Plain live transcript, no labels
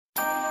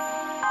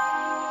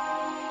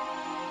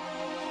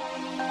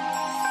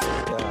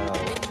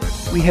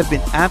We have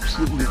been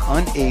absolutely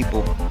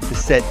unable to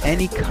set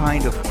any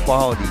kind of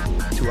quality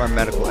to our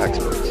medical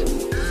experts.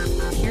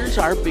 Here's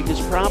our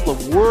biggest problem.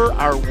 We're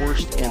our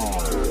worst enemy.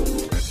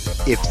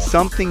 If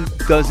something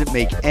doesn't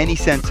make any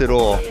sense at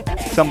all,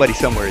 somebody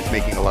somewhere is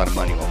making a lot of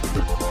money off of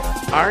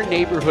it. Our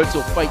neighborhoods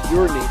will fight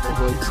your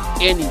neighborhoods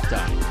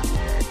anytime.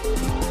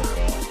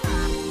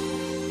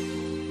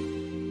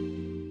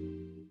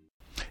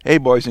 Hey,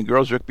 boys and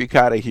girls, Rick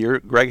Bucata here,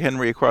 Greg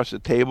Henry across the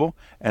table,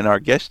 and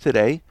our guest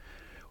today.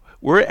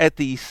 We're at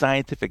the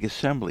Scientific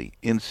Assembly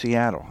in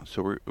Seattle,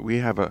 so we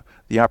have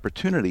the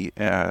opportunity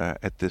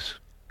at this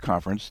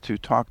conference to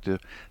talk to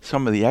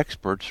some of the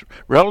experts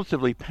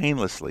relatively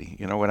painlessly,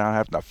 without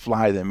having to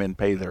fly them in,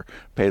 pay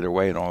their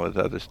way, and all that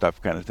other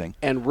stuff, kind of thing.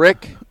 And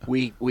Rick,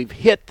 we've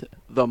hit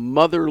the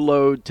mother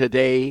lode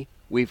today.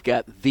 We've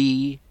got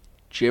the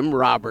Jim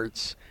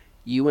Roberts.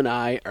 You and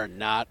I are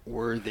not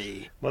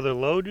worthy. Mother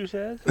lode, you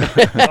said?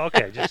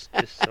 Okay, just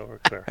so we're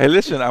clear. Hey,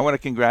 listen, I want to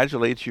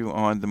congratulate you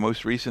on the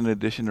most recent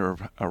edition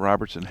of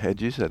Roberts and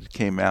Hedges that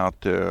came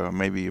out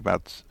maybe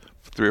about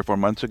 3 or 4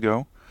 months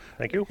ago.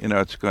 Thank you.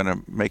 It's going to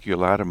make you a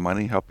lot of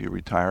money, help you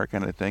retire,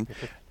 kind of thing.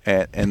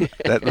 And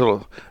that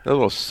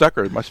little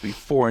sucker must be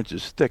 4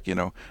 inches thick.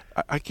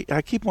 I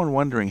keep on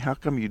wondering, how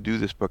come you do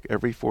this book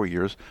every 4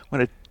 years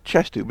when a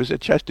chest tube is a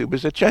chest tube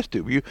is a chest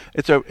tube?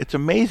 It's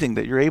amazing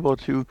that you're able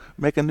to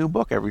make a new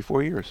book every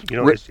 4 years.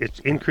 It's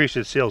increased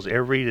its sales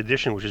every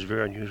edition, which is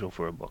very unusual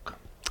for a book.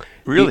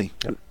 Really?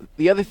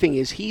 The other thing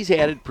is he's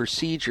added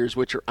procedures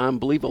which are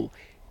unbelievable.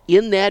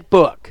 In that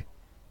book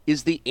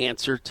is the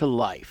answer to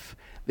life.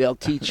 They'll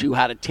teach you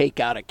how to take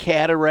out a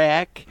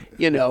cataract,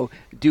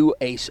 do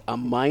a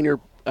minor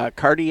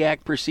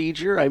cardiac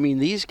procedure. I mean,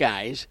 these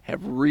guys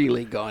have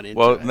really gone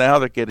into it. Well, now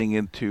they're getting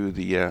into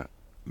the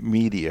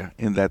media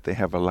in that they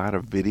have a lot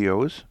of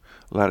videos,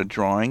 a lot of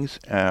drawings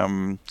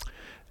to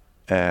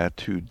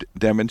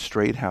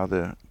demonstrate how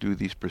to do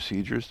these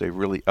procedures. They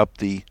really up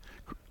the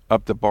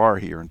bar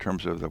here in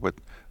terms of what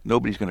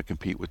nobody's going to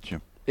compete with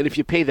Jim. And if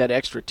you pay that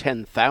extra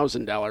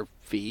 $10,000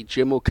 fee,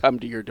 Jim will come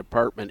to your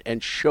department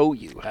and show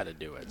you how to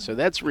do it. So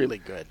that's really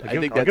good.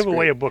 I'll give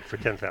away a book for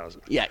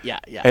 $10,000. Yeah.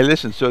 Hey,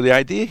 listen, so the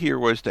idea here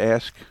was to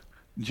ask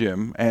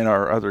Jim and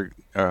our other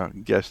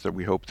guests that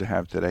we hope to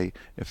have today,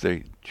 if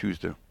they choose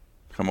to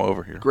come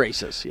over here.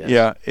 Grace us, yes.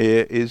 Yeah,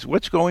 is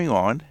what's going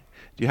on?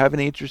 Do you have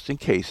any interesting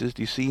cases?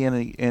 Do you see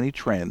any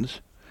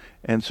trends?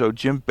 And so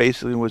Jim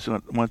basically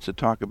wants to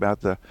talk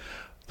about the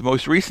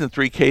most recent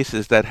 3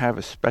 cases that have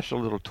a special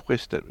little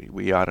twist that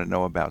we ought to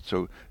know about.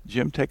 So,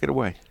 Jim, take it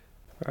away.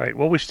 All right.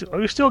 Well, we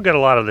still get a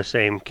lot of the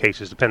same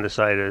cases: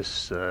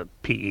 appendicitis,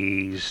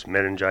 PEs,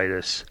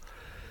 meningitis,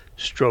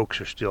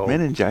 strokes are still.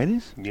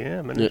 Meningitis?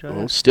 Yeah,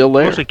 meningitis. Still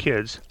there. Mostly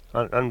kids,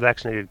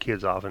 unvaccinated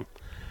kids often,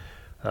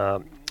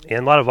 and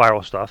a lot of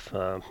viral stuff.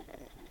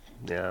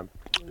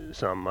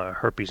 Some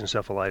herpes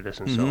encephalitis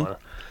and so on.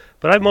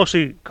 But I've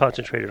mostly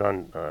concentrated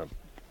on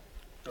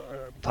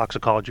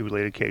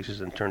toxicology-related cases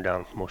and turned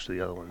down most of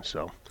the other ones.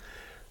 So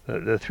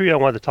the 3 I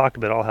wanted to talk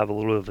about all have a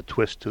little bit of a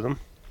twist to them.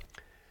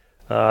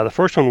 The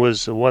first one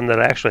was one that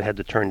I actually had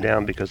to turn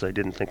down because I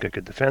didn't think I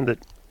could defend it.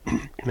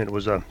 And it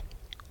was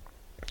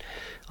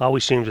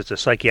always seems it's a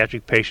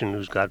psychiatric patient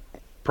who's got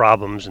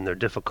problems and they're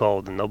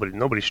difficult and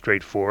nobody's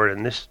straightforward.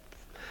 And this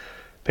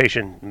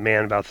patient,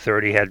 man about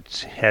 30,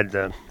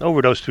 had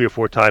overdosed 3 or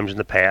 4 times in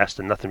the past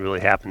and nothing really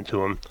happened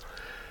to him.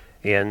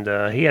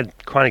 And he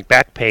had chronic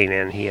back pain,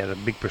 and he had a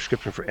big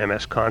prescription for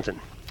MS Contin.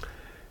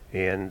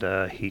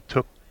 And he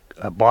took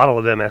a bottle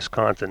of MS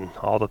Contin,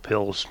 all the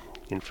pills,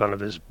 in front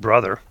of his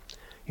brother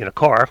in a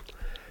car.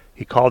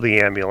 He called the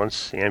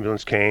ambulance. The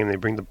ambulance came. They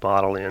bring the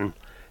bottle in,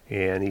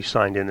 and he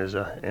signed in as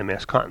a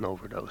MS Contin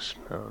overdose.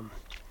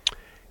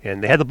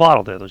 And they had the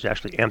bottle there. It was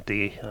actually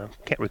empty.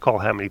 Can't recall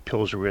how many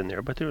pills were in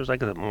there, but there was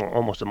like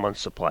almost a month's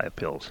supply of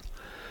pills.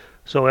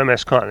 So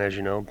MS Contin, as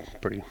you know,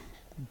 pretty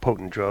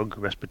potent drug,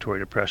 respiratory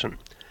depressant,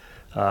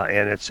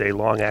 and it's a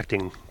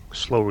long-acting,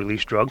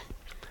 slow-release drug,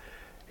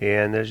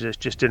 and it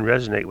just didn't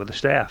resonate with the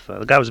staff.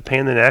 The guy was a pain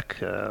in the neck,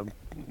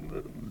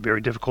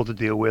 very difficult to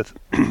deal with.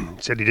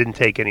 Said he didn't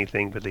take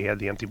anything, but they had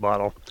the empty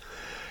bottle,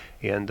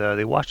 and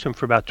they watched him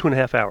for about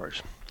 2.5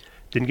 hours.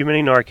 Didn't give him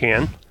any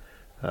Narcan.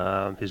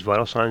 His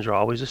vital signs are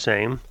always the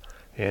same,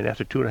 and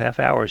after 2.5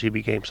 hours, he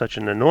became such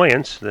an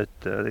annoyance that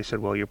they said,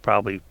 well, you're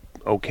probably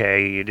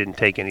okay, you didn't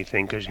take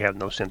anything because you have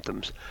no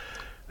symptoms.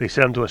 They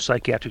sent him to a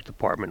psychiatric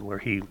department where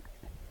he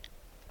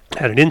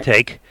had an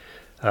intake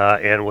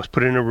and was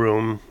put in a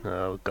room.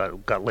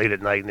 Got late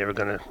at night, and they were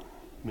going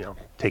to,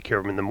 take care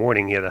of him in the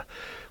morning. He had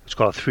what's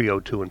called a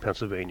 302 in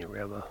Pennsylvania. We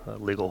have a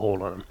legal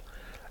hold on him,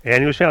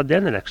 and he was found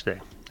dead the next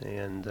day.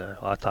 And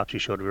autopsy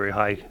showed a very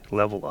high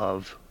level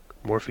of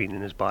morphine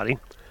in his body,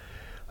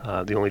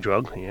 the only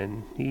drug,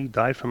 and he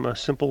died from a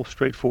simple,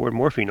 straightforward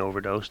morphine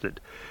overdose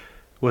that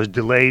was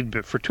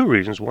delayed for 2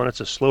 reasons. One,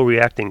 it's a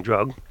slow-reacting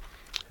drug.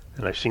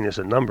 And I've seen this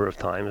a number of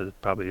times,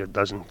 probably a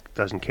dozen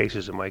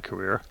cases in my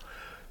career.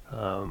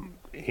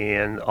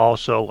 And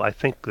also, I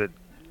think that,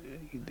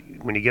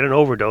 when you get an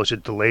overdose,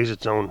 it delays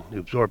its own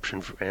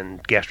absorption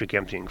and gastric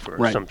emptying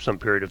for some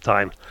period of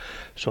time.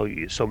 So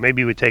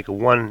maybe you would take a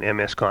 1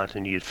 MS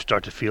Contin, you'd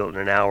start to feel it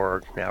in an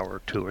hour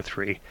or 2 or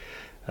 3.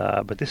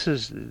 But this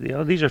is,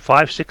 these are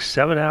 5, 6,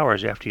 7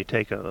 hours after you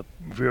take a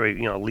very,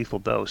 lethal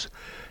dose.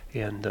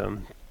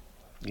 And,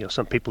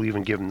 some people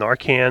even give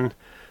Narcan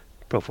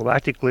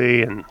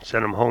prophylactically and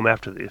send them home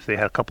if they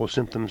had a couple of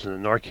symptoms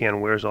and the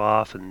Narcan wears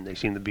off and they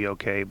seem to be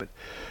okay. But,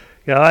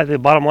 the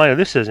bottom line of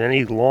this is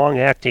any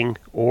long-acting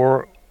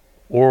or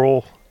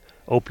oral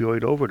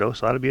opioid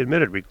overdose ought to be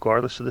admitted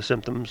regardless of the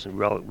symptoms and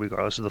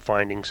regardless of the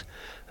findings.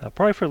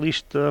 Probably for at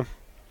least,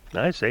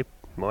 I'd say,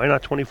 why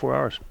not 24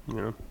 hours?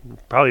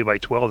 Probably by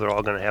 12 they're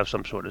all going to have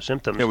some sort of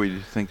symptoms. Yeah, we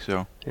think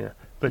so. Yeah,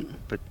 but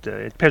it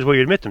depends where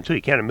you admit them, too.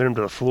 You can't admit them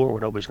to the floor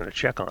where nobody's going to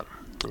check on them.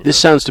 This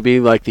sounds to be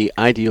like the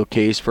ideal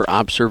case for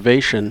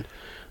observation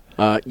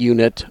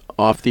unit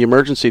off the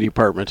emergency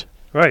department.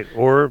 Right,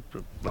 or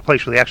a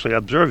place where they actually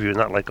observe you,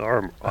 not like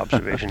our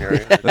observation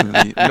area.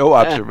 No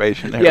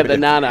observation area. Yeah, the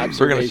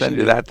non-observation. We're going to send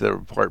you that to the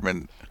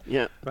department.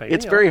 Yeah, right.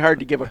 It's very hard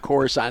to give a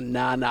course on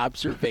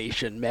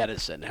non-observation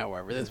medicine,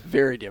 however. That's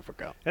very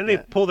difficult. And they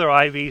pull their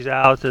IVs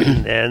out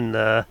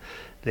and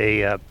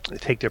they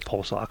take their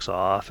pulse ox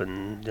off,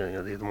 and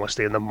they want to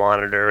stay in the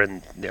monitor,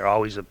 and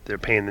they're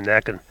pain in the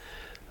neck, and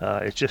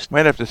it's just...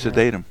 Might have to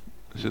sedate them,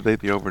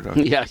 sedate the overdose.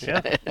 Yes.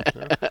 Yeah.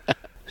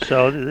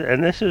 So,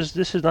 and this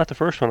is not the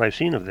first one I've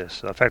seen of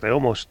this. In fact, I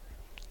almost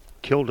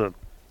killed a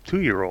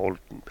 2-year-old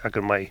back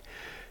in my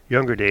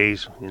younger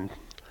days. When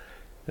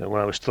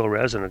I was still a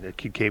resident, a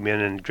kid came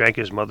in and drank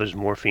his mother's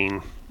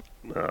morphine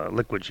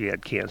liquid. She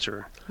had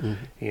cancer,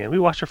 and we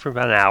watched her for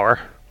about an hour.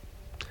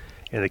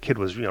 And the kid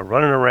was,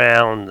 running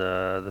around.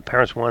 The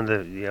parents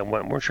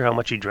weren't sure how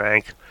much he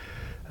drank.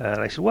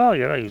 And I said, well,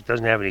 he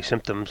doesn't have any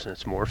symptoms. And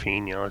it's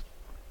morphine, it's a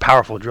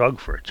powerful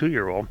drug for a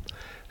 2-year-old.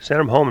 Sent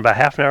him home. About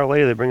half an hour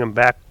later, they bring him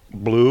back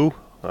blue,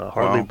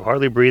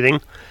 hardly breathing.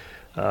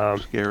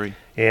 Scary.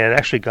 And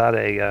actually got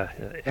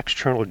a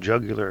external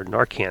jugular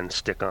Narcan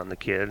stick on the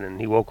kid, and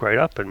he woke right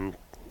up and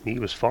he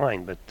was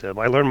fine. But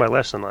I learned my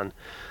lesson on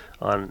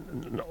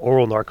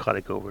oral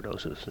narcotic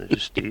overdoses.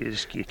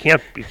 You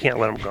can't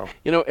let them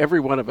go. Every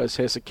one of us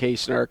has a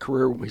case in our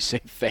career when we say,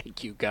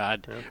 thank you,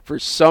 God. Yeah. For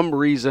some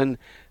reason,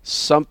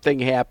 something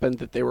happened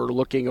that they were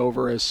looking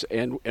over us,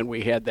 and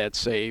we had that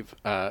save.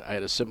 I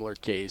had a similar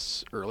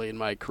case early in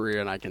my career,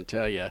 and I can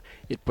tell you,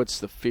 it puts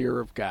the fear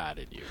of God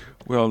in you.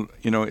 Well,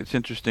 it's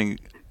interesting.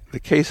 The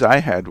case I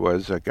had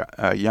was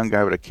a young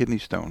guy with a kidney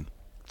stone.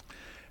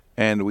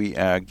 And we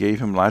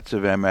gave him lots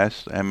of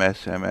MS,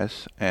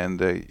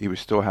 and he was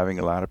still having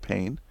a lot of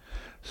pain.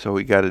 So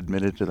he got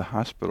admitted to the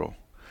hospital.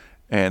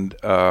 And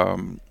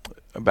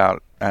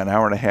about an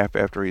hour and a half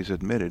after he's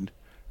admitted,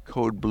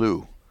 code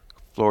blue,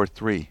 floor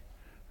 3.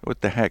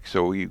 What the heck?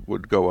 So we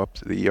would go up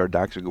to the ER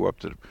doctors would go up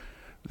to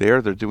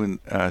they're doing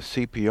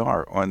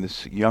CPR on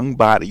this young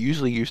body.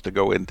 Usually used to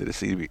go into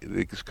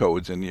these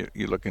codes, and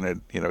you're looking at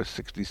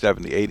 60,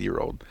 70,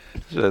 80-year-old.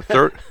 The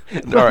third.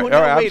 All right,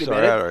 I'm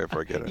sorry. All right,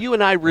 forget it. You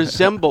and I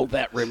resemble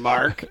that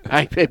remark.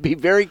 I'd be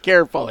very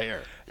careful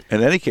here.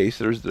 In any case,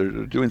 they're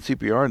doing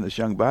CPR on this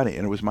young body,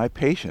 and it was my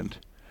patient,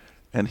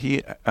 and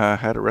he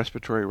had a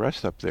respiratory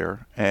arrest up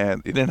there,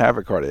 and he didn't have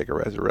a cardiac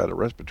arrest, he had a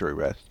respiratory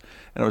arrest,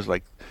 and it was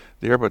like.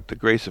 There, but the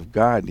grace of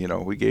God,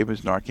 we gave him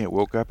his Narcan,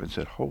 woke up and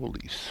said,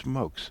 holy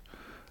smokes.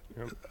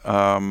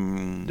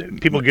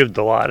 People give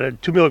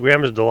Dilaudid. 2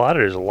 milligrams of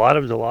Dilaudid is a lot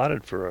of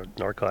Dilaudid for a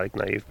narcotic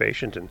naive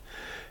patient. And,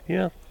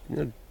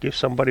 give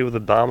somebody with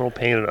abdominal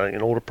pain,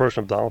 an older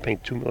person with abdominal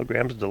pain, 2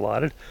 milligrams of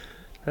Dilaudid.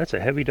 That's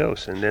a heavy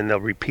dose. And then they'll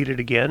repeat it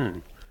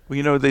again.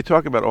 Well, they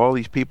talk about all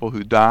these people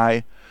who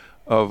die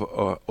of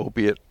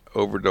opiate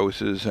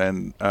overdoses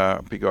and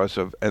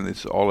and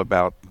it's all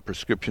about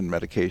prescription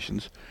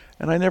medications.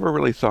 And I never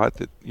really thought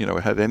that,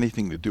 it had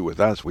anything to do with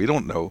us. We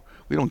don't know.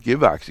 We don't give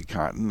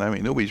OxyContin. I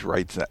mean, nobody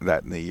writes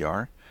that in the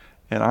ER.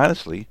 And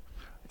honestly,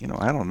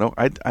 I don't know.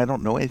 I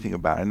don't know anything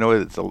about it. I know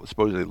it's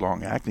supposedly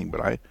long-acting,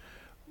 but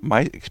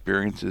my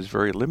experience is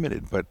very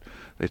limited. But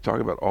they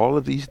talk about all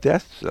of these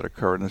deaths that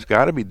occur, and it's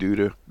got to be due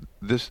to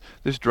this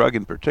drug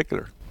in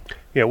particular.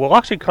 Yeah, well,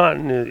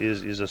 OxyContin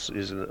is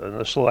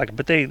a slow acting,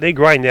 but they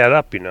grind that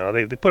up,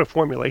 They put a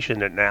formulation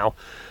in it now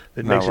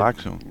that makes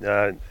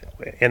it...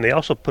 And they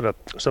also put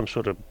some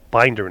sort of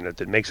binder in it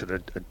that makes it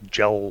a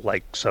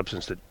gel-like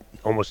substance that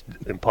almost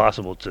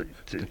impossible to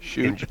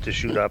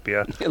shoot up.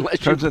 Yeah, unless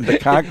it turns into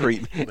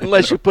concrete.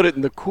 Unless you put it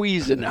in the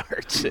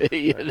Cuisinart,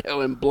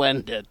 and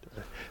blend it.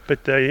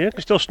 But you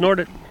can still snort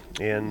it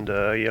and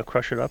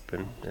crush it up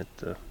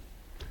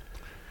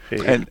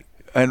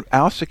and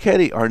Al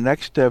Sacchetti, our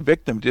next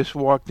victim, just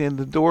walked in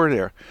the door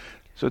there.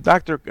 So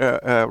Dr.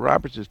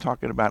 Roberts is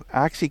talking about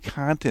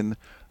OxyContin.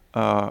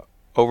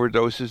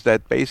 Overdoses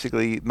that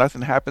basically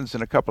nothing happens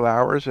in a couple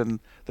hours, and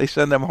they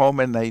send them home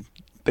and they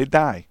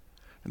die.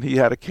 And he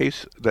had a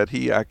case that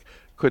he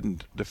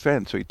couldn't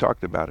defend, so he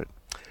talked about it.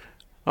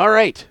 All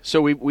right, so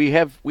we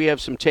have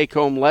some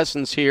take-home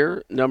lessons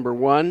here. Number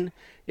one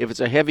If it's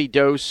a heavy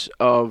dose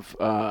of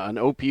an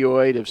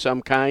opioid of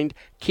some kind,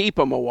 keep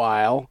them a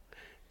while.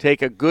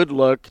 Take a good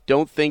look.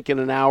 Don't think in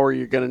an hour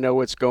you're going to know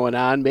what's going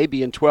on.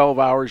 Maybe in 12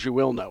 hours you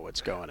will know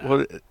what's going on.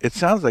 Well, it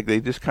sounds like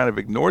they just kind of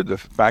ignored the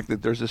fact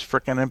that there's this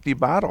frickin' empty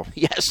bottle.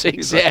 Yes,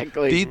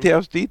 exactly.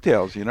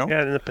 Details, you know?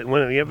 Yeah, and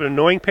when you have an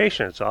annoying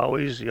patient, you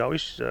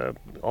always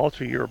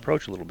alter your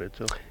approach a little bit,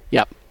 too.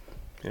 Yep.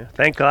 Yeah.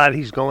 Thank God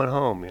he's going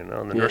home, and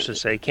the nurses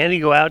say, can he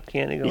go out,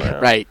 can he go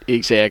out? Right,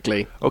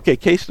 exactly. Okay,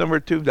 case number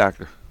 2,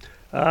 doctor.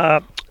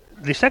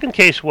 The second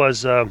case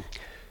was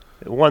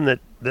one that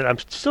I'm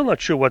still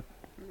not sure what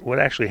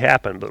actually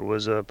happened, but it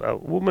was a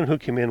woman who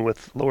came in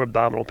with lower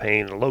abdominal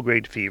pain, a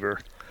low-grade fever,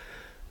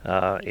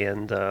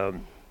 and a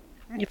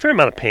fair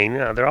amount of pain.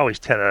 They're always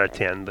 10 out of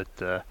 10,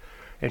 but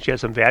and she had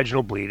some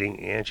vaginal bleeding,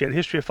 and she had a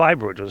history of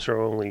fibroids. It was her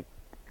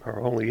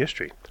only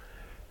history.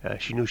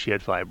 She knew she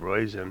had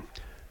fibroids and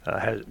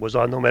was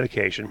on no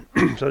medication.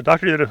 So the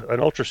doctor did an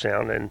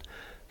ultrasound and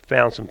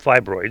found some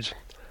fibroids.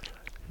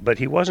 But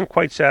he wasn't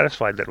quite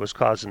satisfied that it was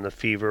causing the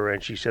fever,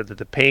 and she said that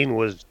the pain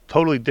was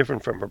totally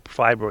different from her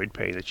fibroid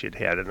pain that she'd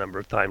had a number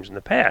of times in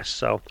the past.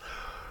 So,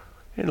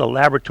 the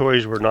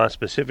laboratories were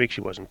nonspecific.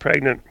 She wasn't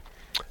pregnant.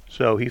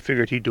 So he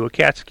figured he'd do a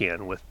CAT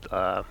scan with,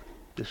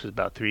 this was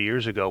about 3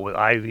 years ago, with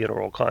IV and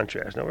oral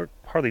contrast. Now, we're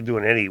hardly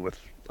doing any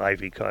with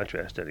IV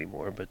contrast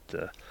anymore, but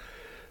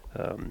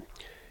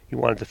he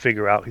wanted to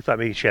figure out, he thought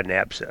maybe she had an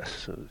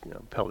abscess,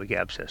 pelvic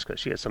abscess, because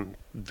she had some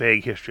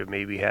vague history of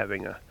maybe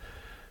having a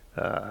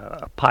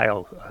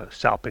pile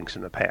salpinx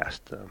in the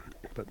past.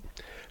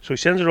 So he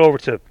sends it over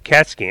to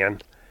CAT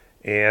scan,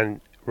 and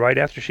right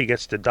after she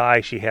gets to die,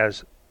 she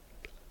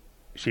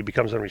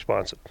becomes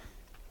unresponsive.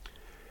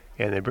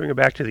 And they bring her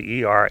back to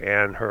the ER,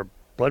 and her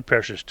blood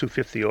pressure is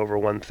 250 over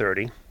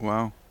 130.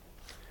 Wow.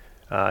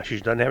 She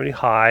doesn't have any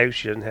hives.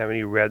 She doesn't have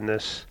any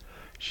redness.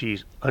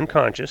 She's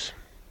unconscious,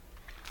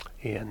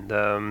 and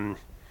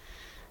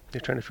they're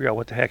trying to figure out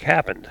what the heck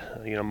happened.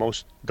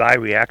 Most dye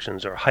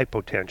reactions are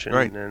hypotension,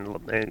 right.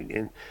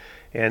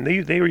 and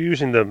they were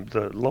using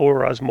the lower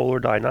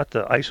osmolar dye, not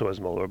the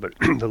isoosmolar, but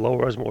the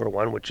lower osmolar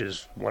one, which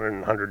is 1 in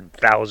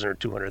 100,000 or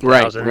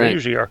 200,000. Right. They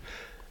usually are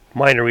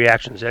minor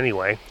reactions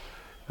anyway.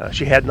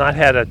 She had not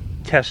had a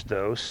test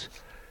dose.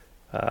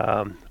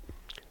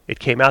 It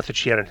came out that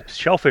she had a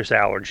shellfish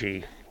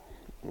allergy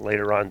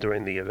later on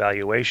during the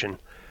evaluation.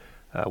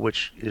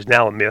 Which is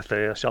now a myth.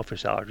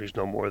 Shellfish allergy is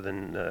no more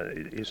than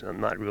is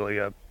not really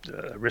a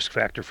risk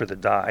factor for the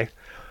dye.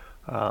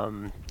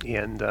 And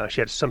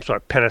she had some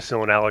sort of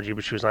penicillin allergy,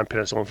 but she was on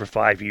penicillin for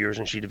 5 years,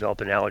 and she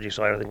developed an allergy.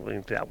 So I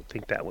don't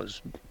think that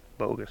was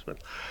bogus. But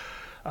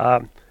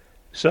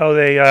so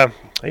they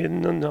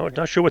didn't know,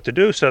 not sure what to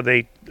do. So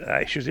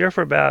she was there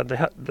for about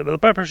the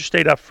blood pressure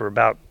stayed up for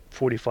about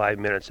 45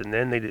 minutes, and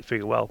then they did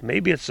figure, well,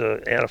 maybe it's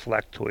an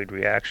anaphylactoid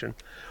reaction.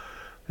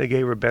 They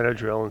gave her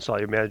Benadryl and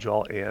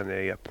Solumadrol and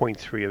a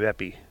 0.3 of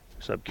epi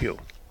sub-Q.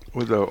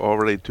 With the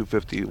already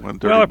 250,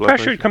 130 Well, her blood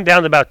pressure had come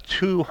down to about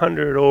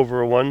 200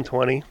 over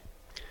 120.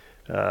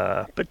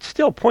 But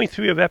still,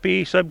 0.3 of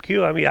epi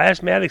sub-Q. I mean,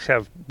 asthmatics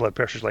have blood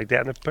pressures like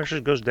that, and the pressure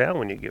goes down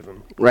when you give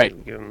them,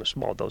 a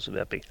small dose of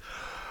epi.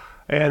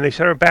 And they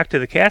sent her back to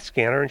the CAT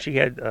scanner, and she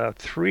had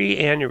 3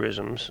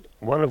 aneurysms,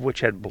 one of which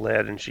had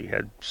bled, and she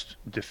had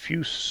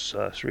diffuse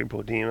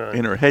cerebral edema.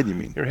 In her head, you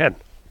mean? In her head.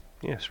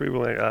 Yeah,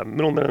 cerebral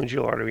middle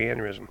meningeal artery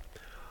aneurysm,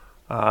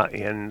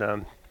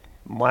 and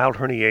mild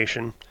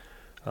herniation,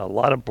 a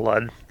lot of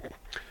blood,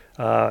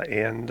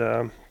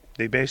 and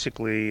they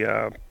basically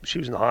she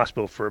was in the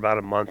hospital for about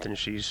a month, and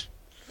she's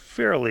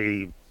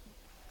fairly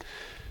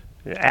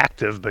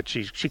active, but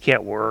she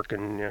can't work,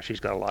 and she's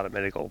got a lot of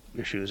medical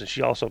issues, and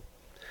she also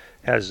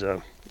has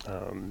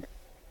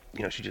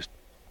she just,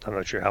 I'm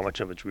not sure how much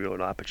of it's real or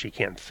not, but she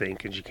can't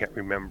think and she can't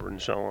remember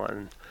and so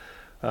on.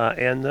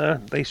 And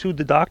they sued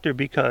the doctor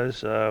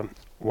because,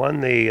 one,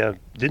 they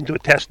didn't do a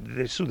test.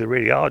 They sued the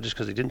radiologist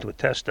because they didn't do a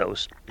test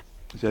dose.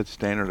 Is that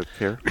standard of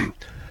care?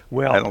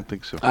 Well, I don't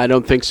think so. I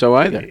don't think so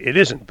either. It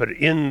isn't. But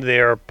in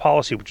their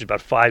policy, which is about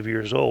 5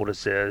 years old, it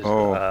says,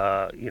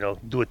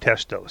 do a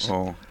test dose.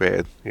 Oh,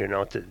 bad.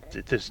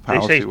 They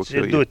say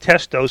do a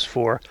test dose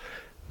for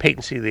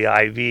patency of the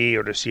IV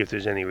or to see if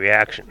there's any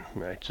reaction,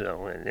 right?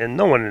 So, and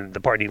no one in the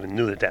department even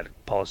knew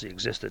that policy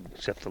existed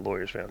except the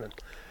lawyers found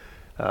it.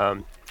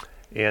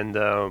 And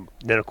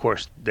then, of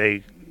course,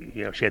 she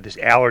had this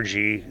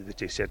allergy that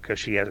they said because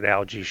she had an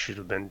allergy, she should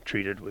have been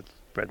treated with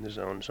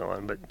prednisone and so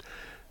on. But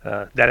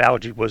that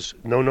allergy was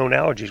no known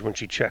allergies when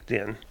she checked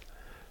in.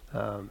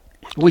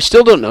 We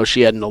still don't know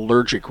she had an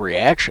allergic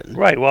reaction.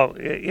 Right. Well,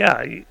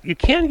 yeah, you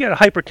can get a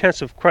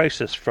hypertensive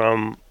crisis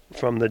from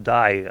the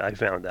dye, I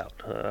found out.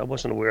 I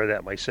wasn't aware of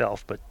that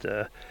myself, but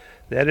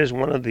that is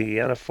one of the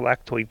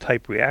anaphylactoid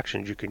type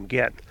reactions you can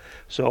get.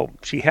 So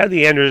she had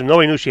the aneurysm.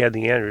 Nobody knew she had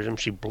the aneurysm.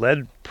 She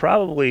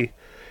probably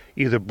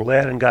either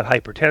bled and got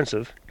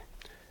hypertensive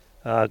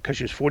because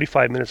she was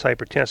 45 minutes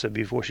hypertensive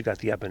before she got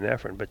the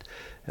epinephrine.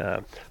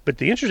 But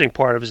the interesting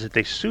part of it is that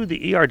they sued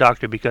the ER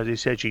doctor because they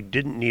said she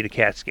didn't need a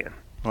CAT scan.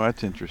 Well,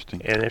 that's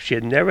interesting. And if she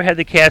had never had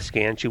the CAT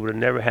scan, she would have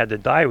never had the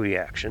dye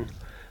reaction.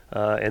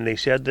 and they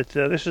said that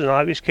this is an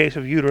obvious case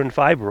of uterine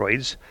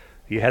fibroids.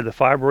 You had the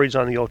fibroids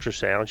on the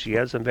ultrasound. She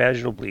had some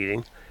vaginal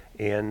bleeding,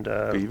 and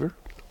Fever?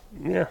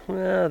 yeah,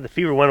 the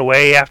fever went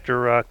away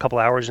after a couple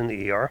hours in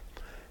the ER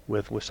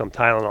with some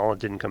Tylenol. It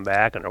didn't come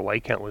back, and her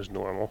white count was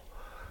normal.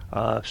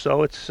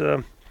 So it's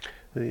the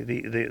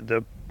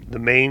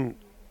main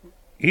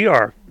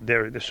ER.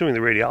 They're suing the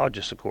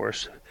radiologist, of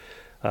course,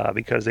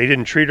 because they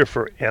didn't treat her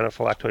for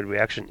anaphylactoid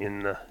reaction in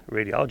the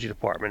radiology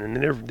department, and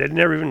they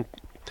never even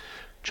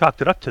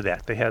chalked it up to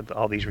that. They had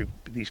all these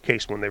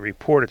cases when they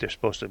report it. They're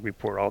supposed to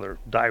report all their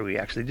dye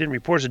reactions. They didn't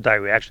report as a dye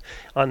reaction.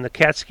 On the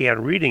CAT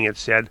scan reading, it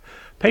said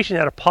patient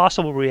had a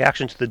possible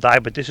reaction to the dye,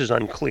 but this is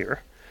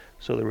unclear.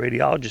 So the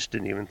radiologist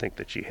didn't even think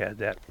that she had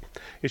that.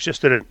 It's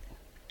just that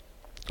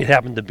it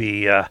happened to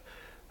be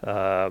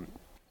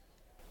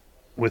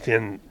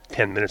within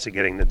 10 minutes of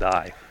getting the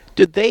dye.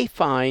 Did they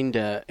find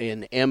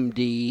an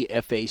MD,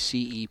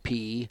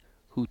 FACEP,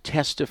 who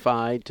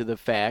testified to the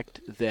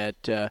fact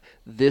that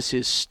this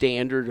is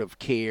standard of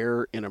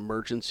care in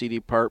emergency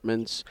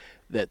departments,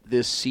 that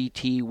this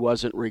CT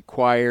wasn't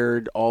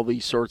required, all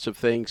these sorts of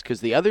things?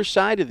 Because the other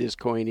side of this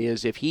coin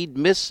is if he'd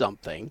missed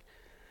something,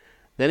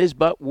 then his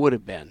butt would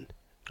have been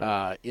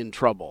in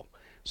trouble.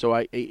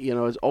 So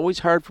it's always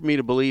hard for me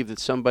to believe that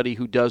somebody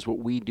who does what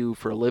we do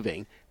for a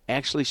living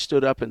actually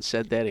stood up and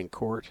said that in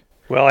court.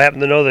 Well, I happen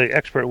to know the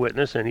expert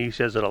witness, and he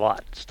says it a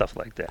lot, stuff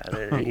like that.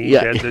 And he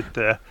said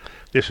that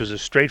this was a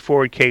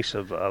straightforward case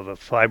of a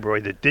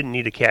fibroid that didn't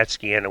need a CAT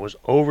scan. It was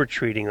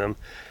over-treating them,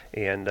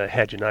 and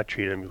had you not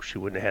treated them, she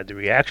wouldn't have had the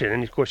reaction.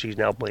 And, of course, he's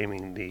now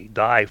blaming the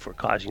dye for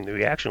causing the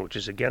reaction, which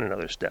is, again,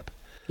 another step.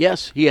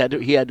 Yes, he had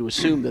to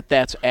assume that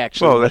that's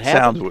actually what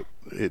happened.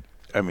 It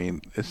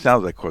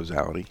sounds like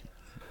causality.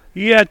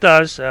 Yeah, it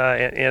does.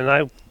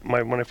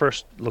 When I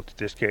first looked at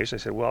this case, I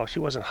said, well, she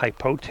wasn't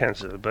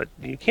hypotensive, but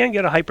you can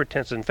get a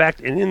hypertensive. In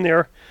fact, in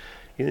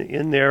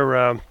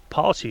their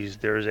policies,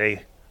 there's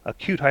a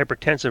acute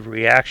hypertensive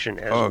reaction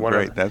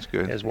as that's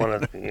good. As one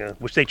of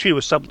which they treat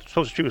with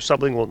supposed to treat with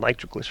sublingual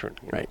nitroglycerin.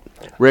 Right,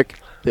 Rick.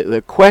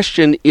 The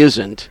question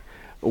isn't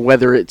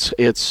whether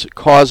it's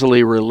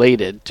causally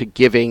related to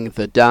giving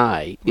the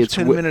dye. It's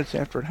 10 minutes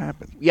after it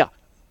happened. Yeah,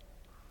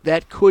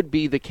 that could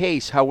be the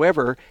case.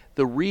 However,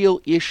 the real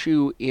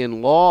issue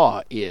in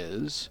law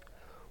is,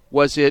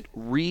 was it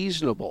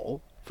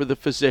reasonable for the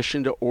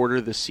physician to order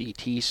the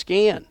CT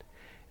scan?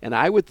 And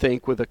I would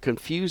think with a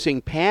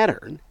confusing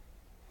pattern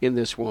in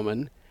this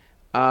woman,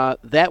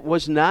 that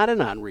was not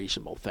an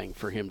unreasonable thing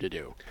for him to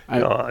do. I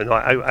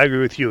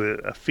agree with you.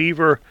 A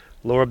fever,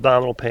 lower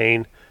abdominal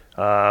pain,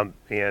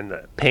 and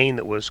pain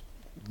that was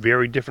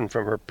very different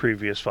from her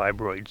previous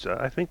fibroids.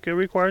 I think it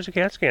requires a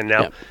CAT scan.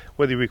 Now,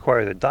 whether you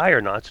require the dye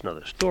or not is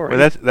another story.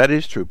 Well, that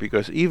is true,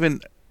 because even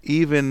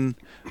in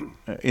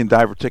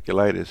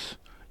diverticulitis,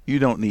 you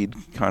don't need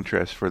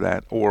contrast for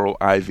that. Oral,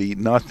 IV,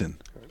 nothing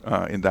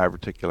in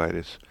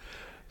diverticulitis.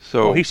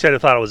 So he said he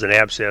thought it was an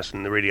abscess,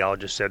 and the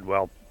radiologist said,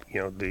 well,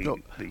 you ought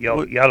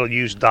to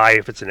use dye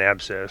if it's an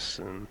abscess.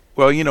 And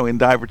well, in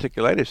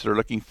diverticulitis, they're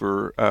looking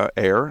for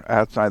air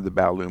outside the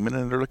bowel lumen,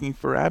 and they're looking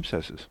for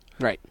abscesses.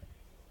 Right.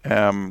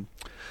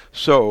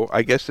 So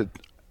I guess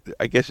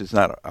it's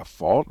not a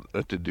fault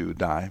to do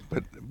dye,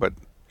 but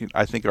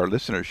I think our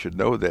listeners should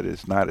know that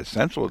it's not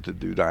essential to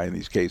do dye in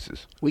these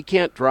cases. We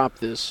can't drop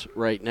this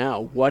right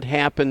now. What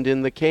happened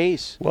in the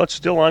case? Well, it's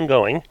still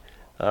ongoing,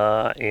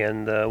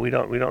 and we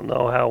don't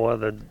know how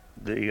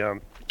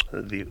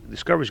the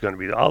discovery is going to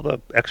be. All the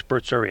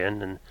experts are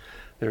in, and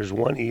there's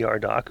one ER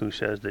doc who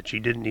says that she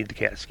didn't need the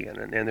CAT scan,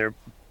 and they're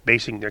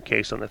basing their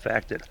case on the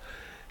fact that,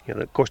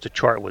 of course, the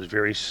chart was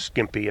very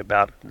skimpy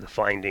about the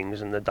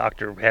findings, and the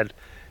doctor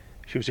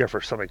she was there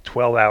for something like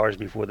 12 hours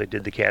before they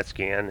did the CAT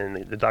scan,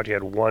 and the doctor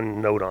had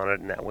one note on it,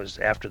 and that was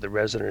after the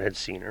resident had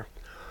seen her.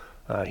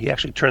 He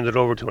actually turned it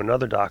over to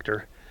another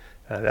doctor.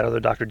 That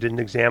other doctor didn't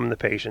examine the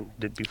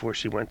patient before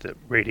she went to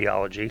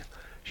radiology.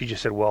 She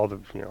just said, well,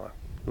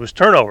 it was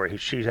turnover.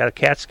 She had a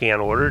CAT scan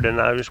ordered, and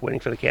I was just waiting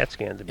for the CAT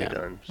scan to be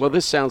done. So. Well,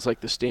 this sounds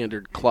like the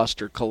standard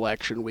cluster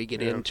collection we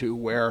get into,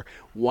 where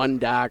one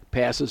doc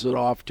passes it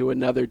off to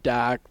another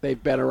doc.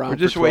 They've been around. We're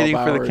just for 12 waiting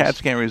hours. for the CAT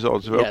scan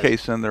results. Yes. Okay,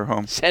 send her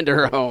home. Send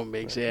her home,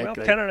 exactly.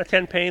 Well, 10 out of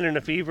 10 pain and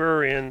a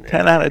fever.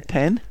 10 out of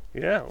 10?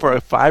 Yeah. For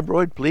a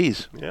fibroid,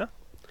 please. Yeah.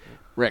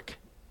 Rick,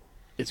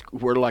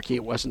 we're lucky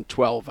it wasn't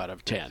 12 out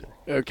of 10.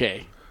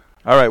 Okay.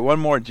 All right, one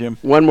more, Jim.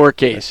 One more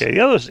case. Okay, the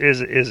other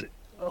is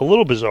a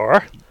little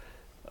bizarre.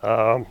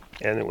 And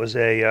it was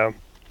a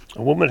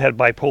woman had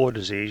bipolar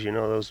disease.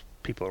 Those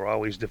people are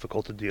always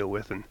difficult to deal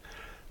with and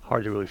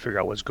hard to really figure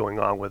out what's going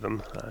on with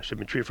them. She'd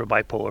been treated for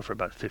bipolar for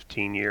about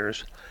 15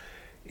 years.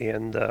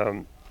 And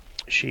a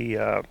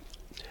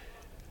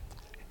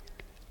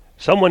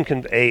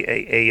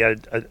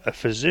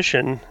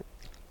physician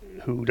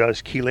who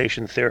does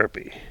chelation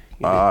therapy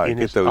in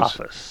his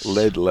office.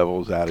 Lead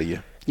levels out of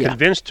you.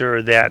 Convinced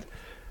her that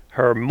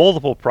her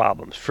multiple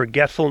problems,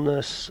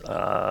 forgetfulness,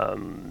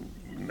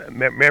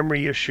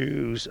 memory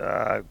issues,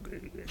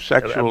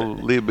 sexual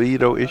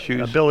libido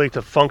issues, ability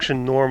to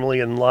function normally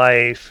in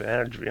life,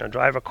 and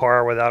drive a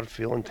car without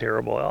feeling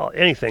terrible,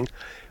 anything,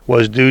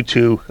 was due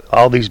to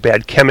all these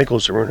bad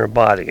chemicals that were in her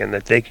body, and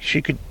that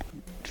she could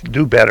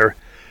do better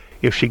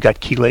if she got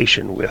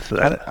chelation with.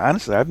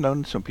 Honestly, I've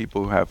known some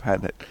people who have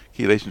had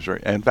chelation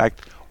surgery. In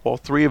fact, all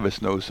three of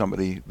us know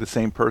somebody, the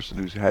same person,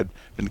 who's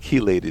been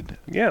chelated.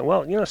 Yeah,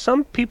 well,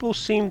 some people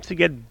seem to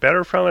get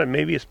better from it.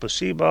 Maybe it's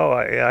placebo.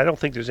 I don't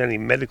think there's any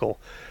medical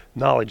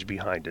knowledge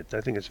behind it.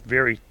 I think it's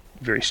very,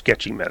 very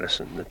sketchy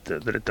medicine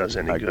that it does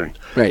any good.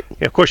 Right.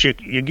 Yeah, of course, you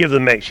give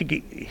them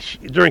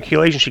during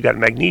chelation she got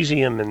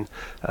magnesium and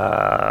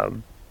a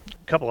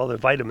couple other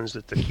vitamins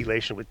that the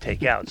chelation would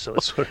take out. So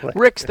it's sort of like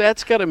Ricks,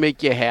 that's got to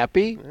make you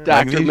happy.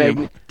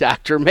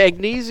 Dr.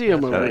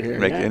 Magnesium over here.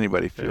 Make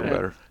anybody feel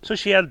better. So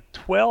she had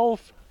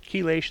 12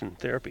 chelation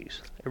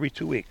therapies every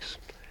 2 weeks,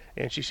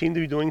 and she seemed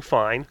to be doing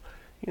fine.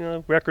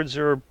 Records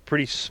are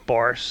pretty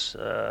sparse.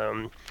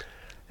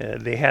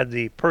 They had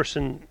the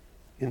person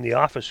in the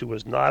office who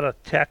was not a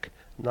tech,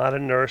 not a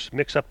nurse,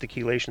 mix up the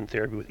chelation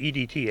therapy with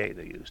EDTA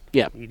they used.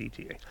 Yeah.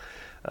 EDTA.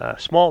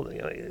 Small, they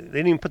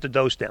didn't even put the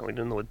dose down. We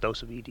didn't know what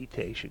dose of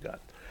EDTA she got.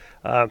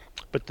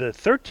 But the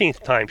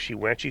 13th time she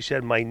went, she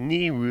said, "My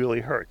knee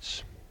really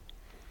hurts."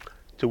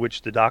 To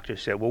which the doctor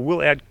said, "Well,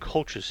 we'll add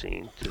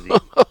colchicine to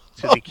the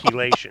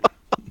chelation."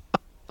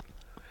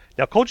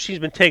 Now, colchicine's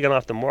been taken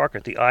off the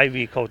market. The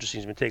IV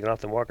colchicine's been taken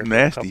off the market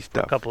for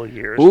a couple of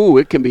years. Ooh,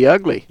 it can be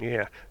ugly.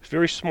 Yeah. It's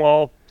very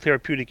small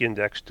therapeutic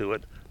index to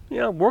it.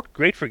 Worked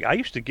great for. I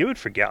used to give it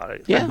for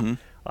gout. Yeah.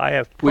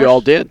 Mm-hmm. We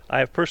all did. I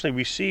have personally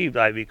received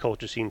IV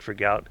colchicine for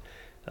gout.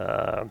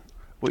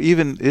 Well,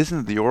 even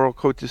isn't the oral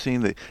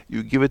colchicine that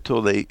you give it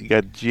till they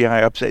got GI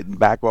upset and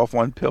back off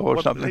one pill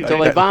or something? Until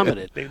they vomit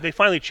it. They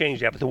finally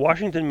changed that, but the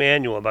Washington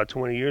Manual about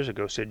 20 years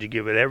ago said you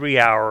give it every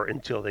hour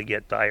until they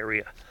get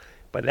diarrhea.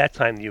 By that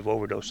time, you've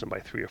overdosed them by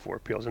 3 or 4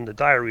 pills, and the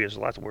diarrhea is a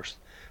lot worse.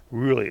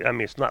 Really, I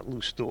mean, it's not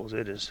loose stools;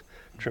 it is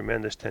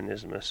tremendous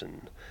tenesmus,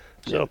 and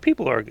so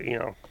people are,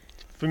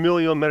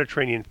 familial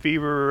Mediterranean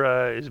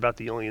fever is about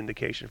the only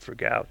indication for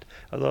gout.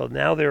 Although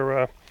now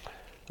they're,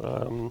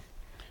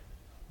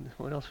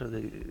 what else are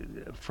they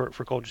for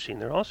colchicine?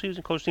 They're also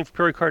using colchicine for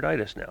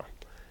pericarditis now,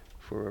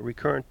 for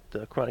recurrent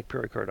chronic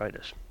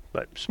pericarditis.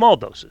 But small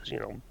doses,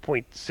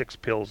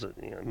 0.6 pills,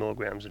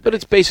 milligrams a day. But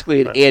it's basically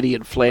an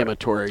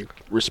anti-inflammatory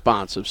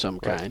response of some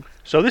kind.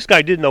 So this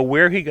guy didn't know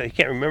where he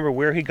can't remember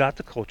where he got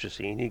the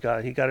colchicine. He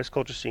got his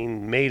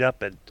colchicine made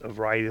up at a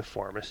variety of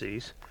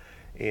pharmacies,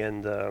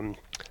 and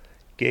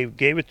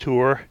gave it to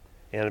her.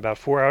 And about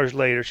 4 hours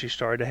later, she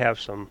started to have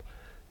some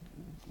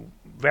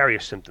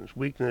various symptoms: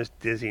 weakness,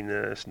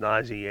 dizziness,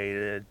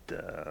 nauseated,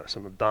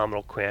 some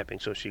abdominal cramping.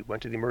 So she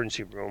went to the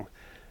emergency room,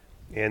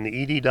 and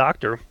the ED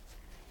doctor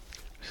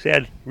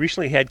said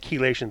recently had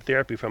chelation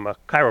therapy from a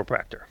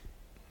chiropractor.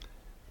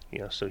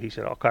 So he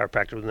said,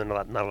 chiropractor was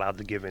not allowed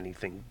to give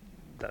anything.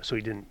 So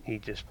he didn't. He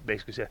just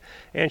basically said,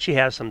 and she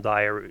has some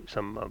diarrhea,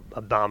 some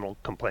abdominal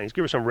complaints.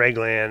 Give her some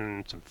Reglan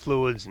and some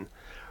fluids, and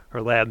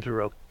her labs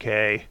are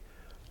okay.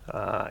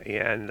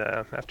 And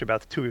after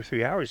about 2 or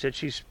 3 hours, he said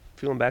she's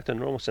feeling back to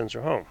normal, sends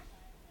her home.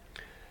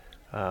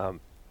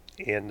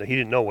 And he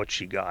didn't know what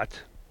she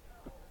got.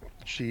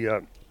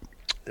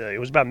 It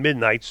was about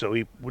midnight, so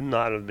he would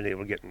not have been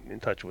able to get in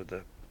touch with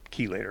the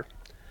chelator.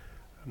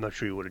 I'm not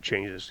sure he would have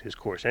changed his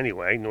course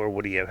anyway, nor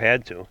would he have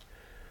had to.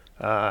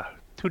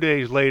 2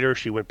 days later,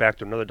 she went back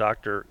to another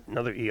doctor,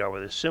 another ER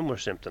with similar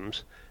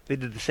symptoms. They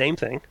did the same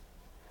thing.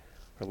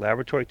 Her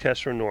laboratory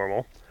tests were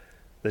normal.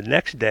 The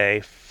next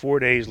day, 4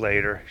 days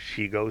later,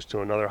 she goes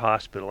to another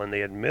hospital, and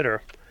they admit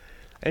her.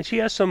 And she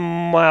has some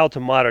mild to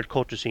moderate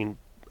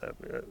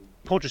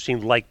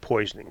colchicine-like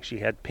poisoning. She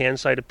had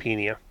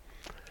pancytopenia,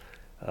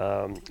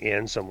 and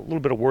a little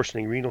bit of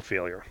worsening renal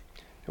failure.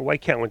 Her white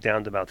count went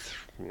down to about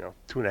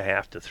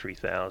 2.5 to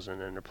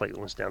 3,000, and her platelet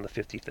went down to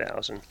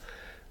 50,000,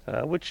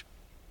 which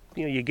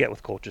you get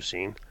with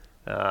colchicine.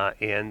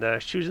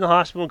 And she was in the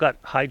hospital,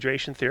 got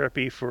hydration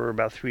therapy for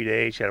about 3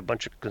 days. She had a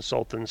bunch of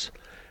consultants.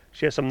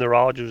 She had some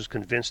neurologists who was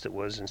convinced it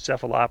was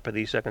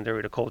encephalopathy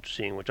secondary to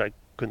colchicine, which I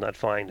could not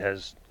find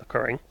as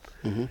occurring.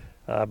 Mm-hmm.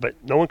 But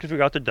no one could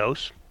figure out the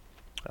dose.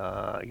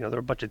 There were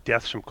a bunch of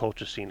deaths from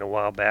colchicine a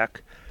while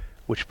back,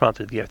 which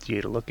prompted the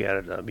FDA to look at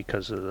it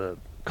because of the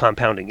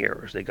compounding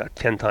errors. They got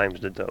 10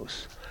 times the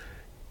dose.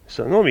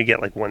 So normally you get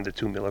like 1 to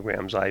 2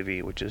 milligrams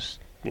IV, which is,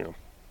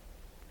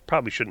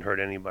 probably shouldn't hurt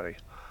anybody.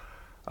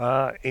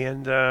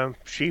 And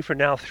she, for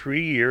now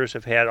 3 years,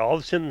 have had all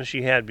the symptoms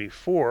she had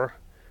before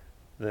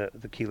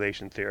the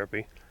chelation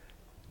therapy.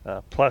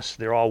 Plus,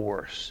 they're all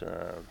worse.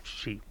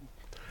 She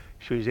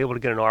was able to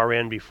get an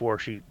RN before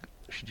she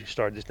just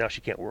started this. Now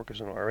she can't work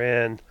as an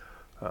RN.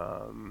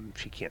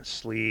 She can't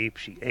sleep.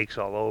 She aches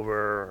all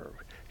over.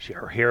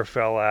 Her hair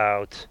fell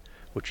out,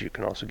 which you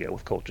can also get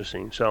with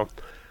colchicine. So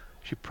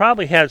she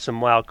probably had some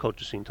mild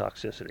colchicine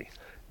toxicity.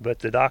 But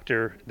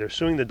they're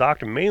suing the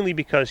doctor mainly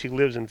because he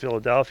lives in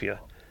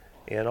Philadelphia,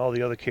 and all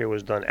the other care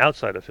was done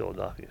outside of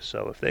Philadelphia.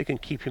 So if they can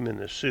keep him in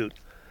the suit,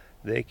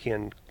 they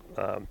can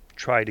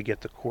try to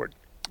get the court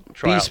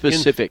trial. Be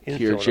specific in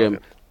here, Philadelphia. Jim.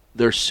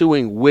 They're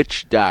suing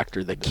which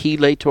doctor? The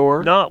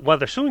chelator? No, well,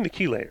 they're suing the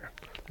chelator.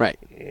 Right.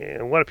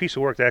 And what a piece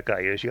of work that guy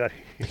is. Yeah.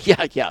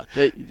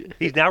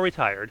 He's now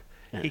retired.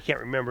 He can't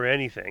remember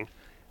anything.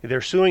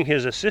 They're suing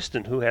his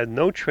assistant, who had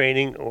no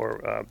training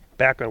or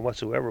background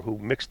whatsoever, who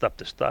mixed up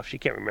the stuff. She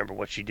can't remember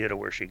what she did or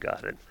where she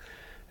got it.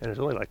 And it was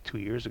only like 2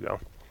 years ago.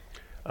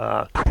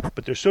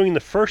 But they're suing the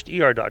first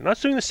ER doctor, not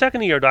suing the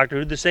second ER doctor,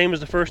 who's the same as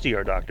the first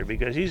ER doctor,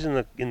 because he's in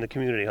the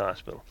community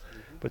hospital.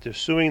 But they're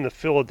suing the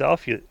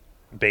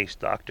Philadelphia-based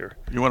doctor.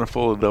 You want a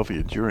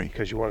Philadelphia jury.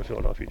 Because you want a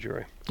Philadelphia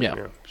jury.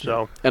 Yeah.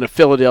 So, and a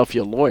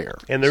Philadelphia lawyer.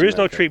 and there is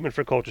no treatment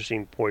for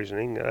colchicine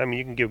poisoning. I mean,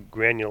 you can give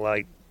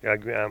granulite,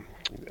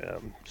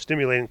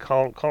 stimulating,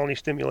 colony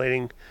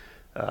stimulating,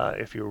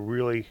 if you're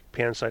really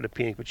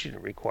pancytopenic, but she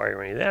didn't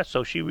require any of that.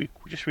 So she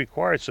just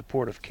required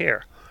supportive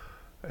care.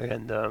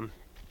 And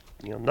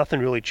nothing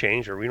really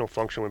changed. Her renal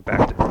function went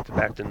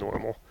back to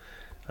normal,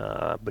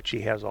 but she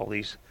has all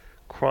these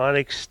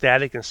chronic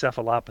static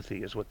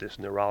encephalopathy, is what this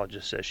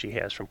neurologist says she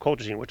has from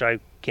colchicine, which I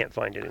can't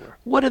find anywhere.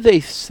 What are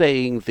they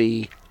saying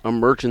the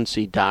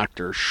emergency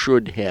doctor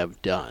should have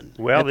done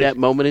at that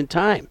moment in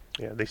time?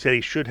 Yeah, they said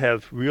he should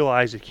have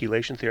realized that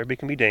chelation therapy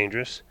can be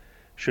dangerous.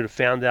 Should have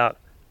found out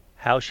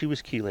how she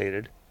was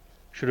chelated.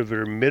 Should have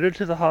been admitted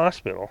to the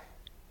hospital.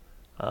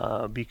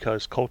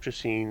 Because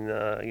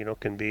colchicine,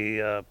 can be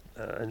a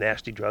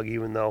nasty drug,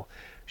 even though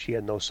she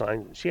had no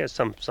signs. She has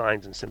some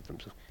signs and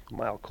symptoms of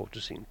mild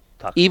colchicine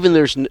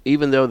toxicity.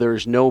 Even though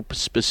there's no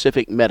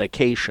specific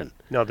medication.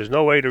 No, there's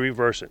no way to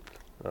reverse it.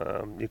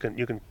 You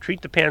can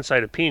treat the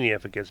pancytopenia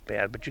if it gets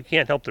bad, but you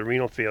can't help the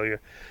renal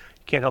failure.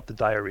 You can't help the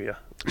diarrhea.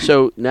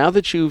 So now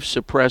that you've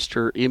suppressed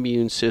her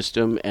immune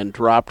system and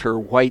dropped her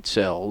white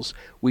cells,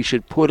 we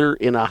should put her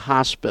in a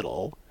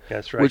hospital.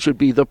 That's right. Which would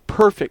be the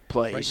perfect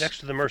place. Right next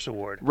to the MRSA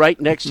ward. Right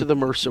next to the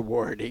MRSA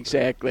ward,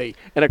 exactly.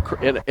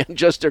 And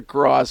just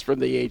across from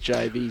the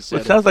HIV center.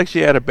 Well, it sounds like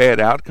she had a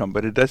bad outcome,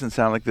 but it doesn't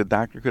sound like the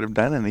doctor could have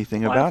done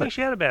anything I about think it. she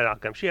had a bad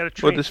outcome. She had a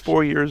Well, there's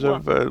 4 years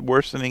of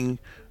worsening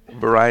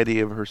variety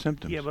of her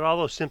symptoms. Yeah, but all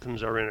those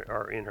symptoms are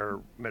in her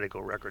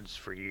medical records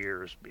for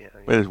years.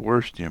 But it's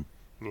worse, Jim.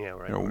 Yeah,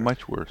 right.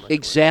 Much worse.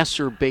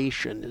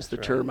 Exacerbation is the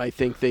term I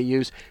think they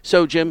use.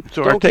 So, Jim,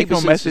 So our don't keep us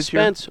take-home in message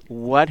suspense.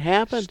 What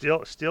happened?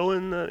 Still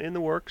in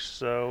the works.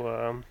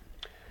 So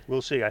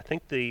we'll see. I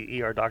think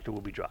the ER doctor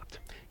will be dropped.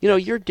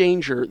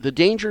 The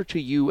danger to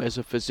you as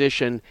a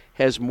physician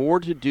has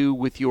more to do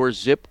with your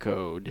zip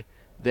code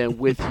than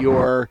with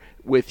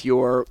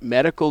your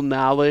medical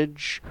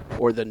knowledge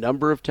or the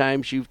number of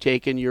times you've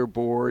taken your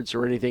boards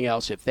or anything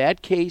else. If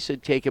that case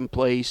had taken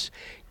place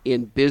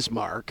in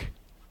Bismarck,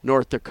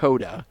 North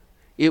Dakota,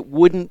 it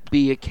wouldn't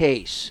be a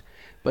case.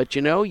 But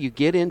you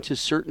get into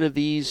certain of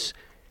these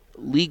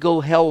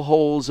legal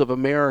hellholes of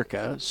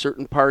America,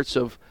 certain parts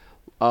of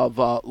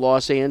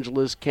Los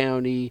Angeles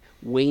County,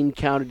 Wayne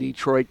County,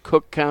 Detroit,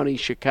 Cook County,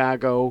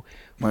 Chicago,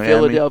 Miami.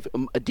 Philadelphia,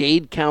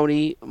 Dade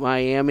County,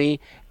 Miami,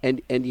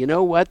 and you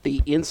know what?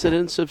 The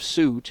incidence of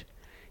suit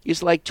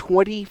is like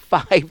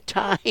 25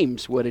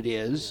 times what it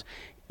is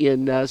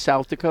in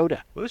South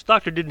Dakota. Well, this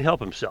doctor didn't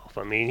help himself.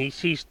 I mean,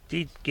 he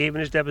gave in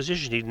his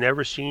deposition he'd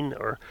never seen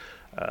or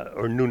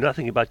knew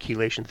nothing about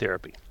chelation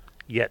therapy.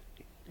 Yet,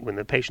 when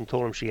the patient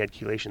told him she had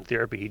chelation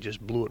therapy, he just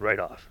blew it right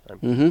off. I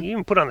mean, He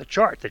even put on the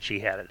chart that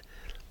she had it,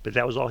 but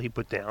that was all he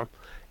put down.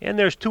 And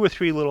there's 2 or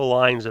 3 little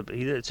lines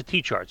it's a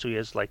T-chart, so he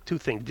has like 2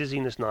 things: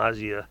 dizziness,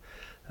 nausea,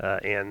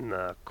 and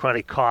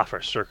chronic cough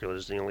are circular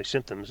as the only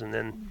symptoms. And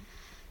then,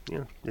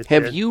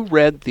 Have you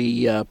read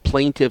the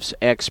plaintiff's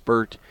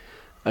expert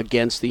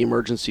against the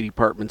emergency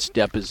department's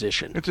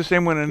deposition? It's the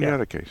same one in the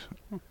other case.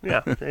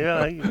 Yeah,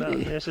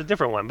 it's a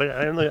different one, but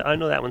I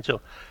know that one too.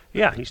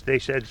 Yeah, they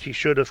said he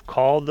should have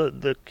called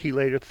the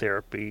chelator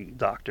therapy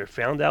doctor,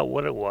 found out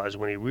what it was.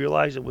 When he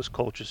realized it was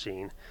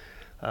colchicine,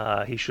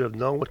 he should have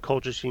known what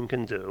colchicine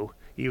can do,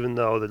 even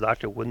though the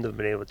doctor wouldn't have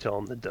been able to tell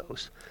him the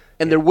dose.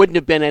 And there wouldn't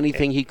have been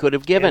anything he could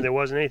have given. And there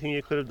wasn't anything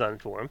you could have done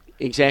for him.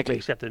 Exactly.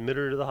 Except admit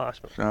her to the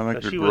hospital. Sound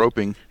like they're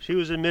groping. She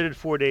was admitted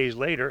 4 days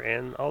later,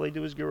 and all they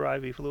do is give her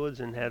IV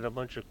fluids and had a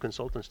bunch of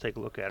consultants take a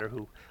look at her,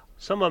 who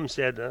some of them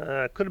said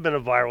it could have been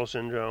a viral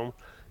syndrome.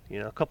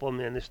 A couple of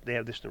them, they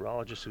have this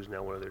neurologist who's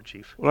now one of their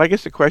chief. Well, I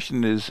guess the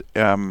question is,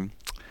 I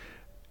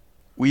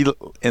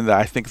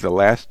think the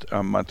last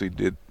month we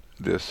did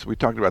this, we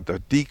talked about the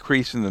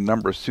decrease in the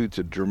number of suits,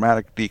 a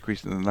dramatic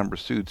decrease in the number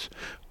of suits.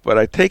 But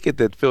I take it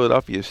that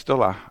Philadelphia is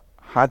still a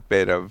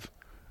hotbed of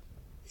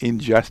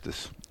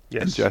injustice.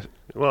 Yes.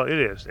 Well, it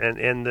is.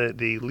 And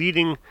the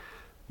leading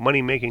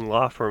money-making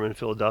law firm in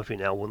Philadelphia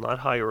now will not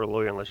hire a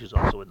lawyer unless he's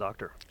also a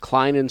doctor.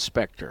 Klein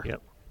Inspector.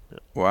 Yep.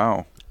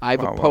 Wow.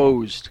 I've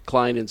opposed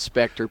Klein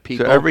Inspector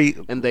people,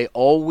 and they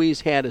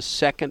always had a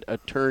second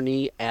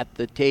attorney at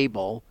the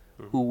table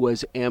who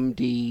was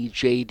MD,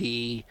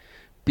 JD,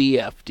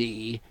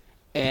 BFD,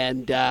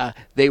 and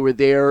they were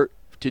there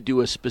to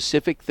do a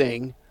specific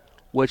thing,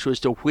 which was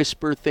to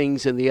whisper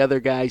things in the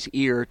other guy's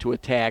ear to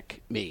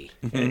attack me.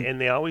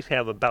 And they always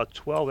have about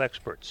 12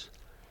 experts,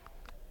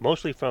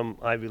 mostly from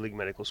Ivy League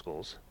medical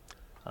schools,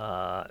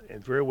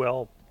 and very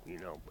well,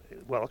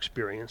 well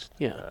experienced.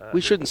 Yeah,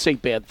 we shouldn't say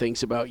bad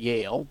things about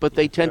Yale, but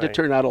they tend to Right.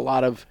 turn out a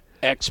lot of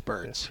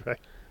experts. Right.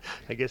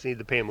 I guess you need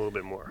to pay them a little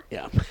bit more.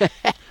 Yeah.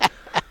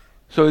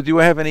 So, do you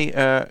have any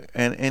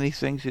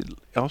things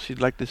else you'd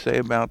like to say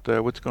about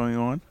what's going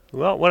on?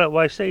 Well, what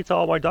I say to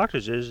all my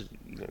doctors is,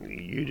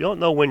 you don't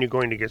know when you're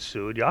going to get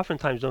sued. You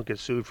oftentimes don't get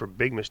sued for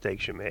big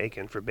mistakes you make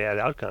and for bad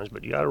outcomes,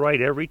 but you got to write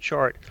every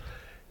chart,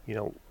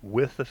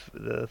 with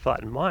the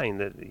thought in mind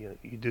that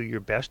you do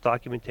your best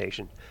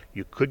documentation.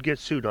 You could get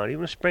sued on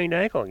even a sprained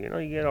ankle. You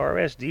get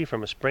RSD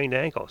from a sprained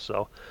ankle.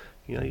 So,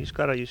 you just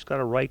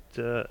gotta write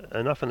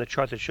enough in the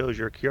chart that shows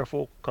you're a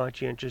careful,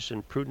 conscientious,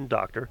 and prudent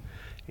doctor,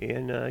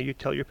 and you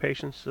tell your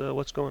patients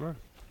what's going on.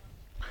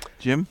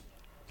 Jim,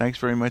 thanks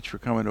very much for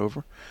coming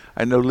over.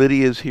 I know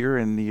Lydia's here,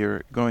 and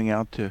you're going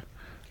out to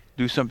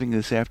do something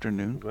this I'm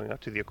afternoon. going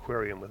out to the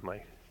aquarium with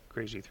my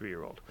crazy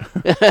 3-year-old.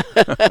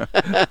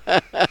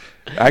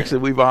 Actually,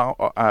 we've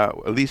all,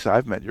 at least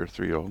I've met your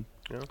 3-year-old.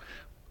 Yeah.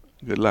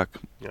 Good luck.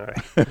 All right.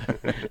 All right,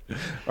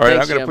 Thanks, I'm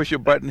going to Jim. push a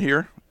button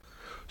here.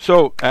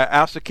 So,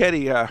 Al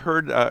Sacchetti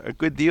heard a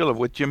good deal of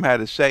what Jim had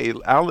to say.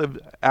 Al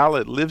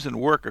lives and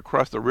works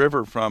across the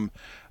river from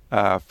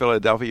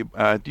Philadelphia.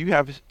 Do you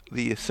have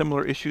the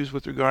similar issues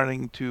with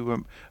regarding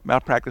to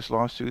malpractice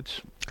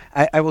lawsuits?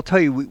 I will tell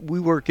you, we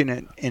work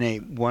in a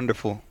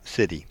wonderful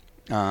city.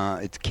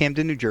 It's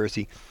Camden, New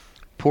Jersey,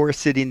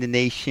 poorest city in the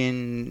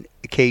nation.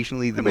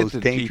 Occasionally, the most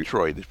it's dangerous.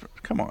 Detroit.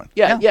 Come on.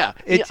 Yeah.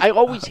 It's- I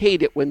always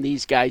hate it when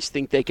these guys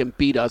think they can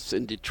beat us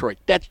in Detroit.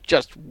 That's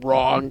just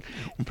wrong.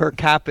 Per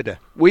capita.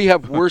 We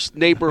have worse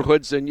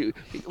neighborhoods than you.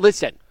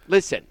 Listen.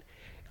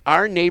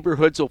 Our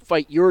neighborhoods will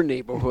fight your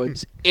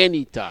neighborhoods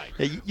anytime.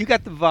 Yeah, you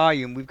got the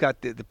volume. We've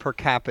got the per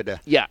capita.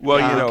 Yeah.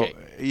 Well, okay.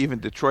 even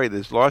Detroit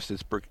has lost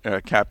its per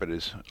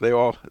capitas.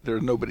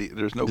 There's nobody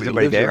nobody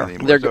lives there there.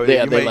 anymore. They're- So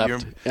they you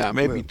left. Yeah.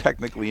 may be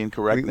technically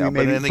incorrect now, We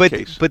but may in be- any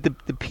case. but the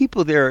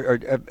people there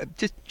are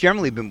just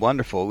generally been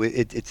wonderful.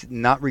 It's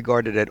not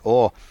regarded at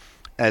all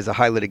as a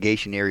high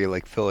litigation area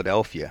like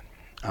Philadelphia.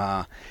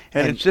 and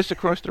it's just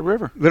across the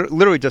river.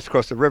 Literally just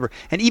across the river,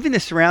 and even the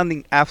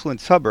surrounding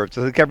affluent suburbs,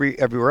 like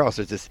everywhere else,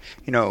 there's this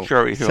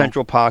Cherry Hill.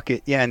 central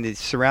pocket, and the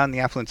surrounding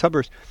affluent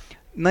suburbs,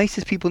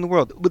 nicest people in the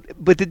world.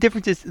 But the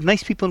difference is,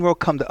 nice people in the world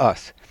come to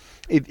us.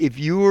 If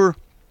you're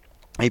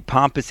a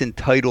pompous,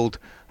 entitled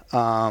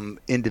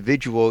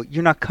individual,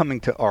 you're not coming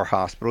to our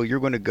hospital. You're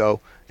going to go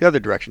the other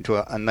direction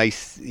to a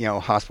nice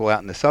hospital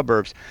out in the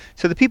suburbs.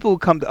 So the people who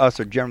come to us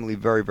are generally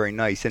very, very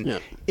nice, and Yeah.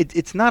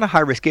 it's not a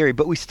high risk area,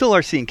 but we still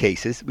are seeing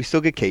cases. We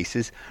still get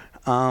cases.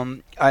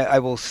 I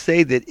will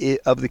say that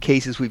of the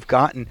cases we've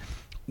gotten,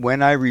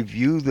 when I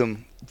review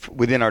them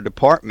within our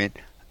department,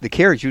 the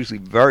care is usually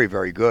very,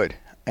 very good,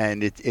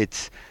 and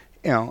it's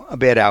a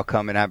bad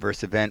outcome, an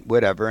adverse event,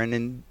 whatever, and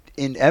then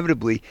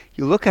inevitably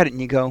you look at it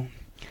and you go,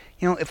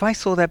 if I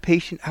saw that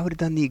patient, I would have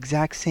done the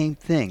exact same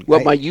thing.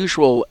 Well, my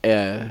usual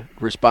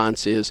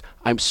response is,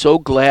 I'm so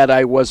glad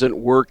I wasn't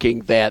working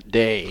that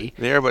day.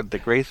 There, but the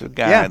grace of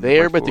God. Yeah,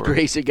 There, was but the for it.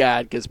 grace of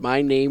God, because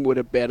my name would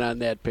have been on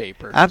that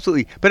paper.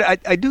 Absolutely.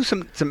 But I do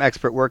some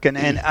expert work, and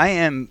I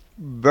am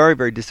very,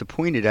 very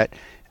disappointed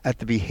at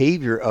the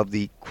behavior of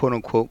the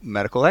quote-unquote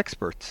medical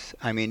experts.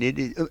 I mean,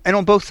 and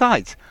on both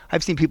sides.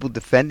 I've seen people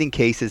defending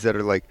cases that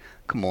are like,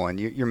 come on,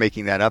 you're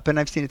making that up. And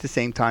I've seen at the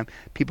same time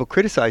people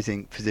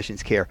criticizing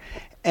physicians' care.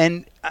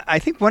 And I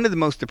think one of the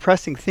most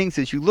depressing things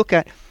is you look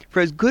at, for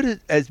as good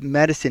as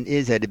medicine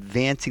is at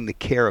advancing the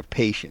care of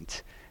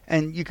patients,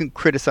 and you can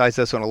criticize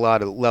us on a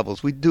lot of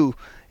levels. We do,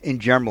 in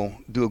general,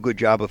 do a good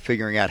job of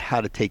figuring out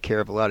how to take care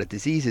of a lot of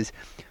diseases.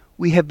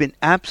 We have been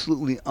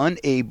absolutely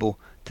unable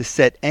to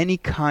set any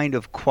kind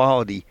of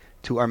quality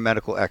to our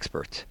medical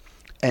experts.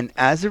 And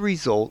as a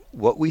result,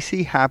 what we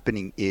see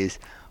happening is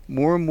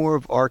more and more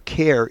of our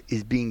care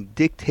is being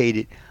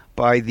dictated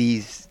by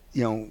these,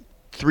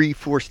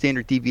 3-4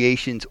 standard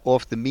deviations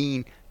off the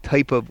mean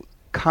type of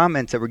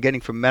comments that we're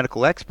getting from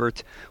medical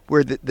experts,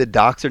 where the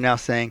docs are now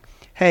saying,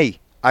 hey,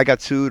 I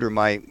got sued, or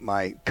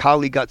my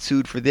colleague got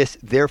sued for this,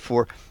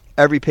 therefore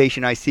every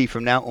patient I see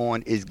from now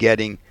on is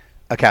getting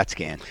a CAT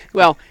scan.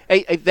 Well,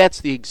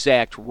 that's the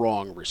exact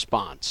wrong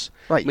response.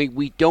 Right. I mean,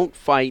 we don't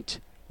fight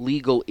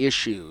legal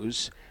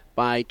issues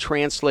by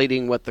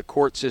translating what the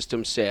court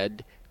system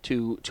said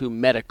to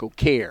medical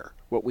care.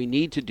 What we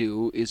need to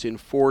do is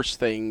enforce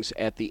things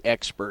at the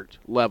expert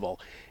level.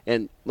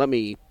 And let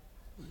me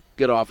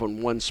get off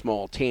on one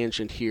small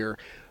tangent here.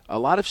 A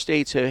lot of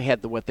states have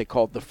had what they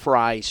called the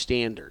Fry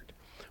standard,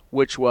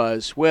 which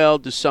was, well,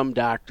 do some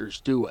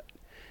doctors do it?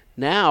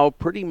 Now,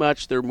 pretty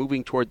much they're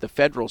moving toward the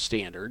federal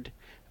standard,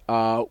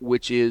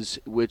 which is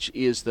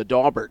the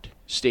Daubert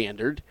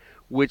standard,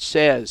 which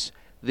says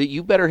that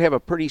you better have a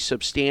pretty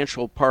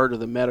substantial part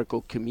of the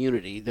medical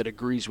community that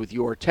agrees with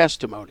your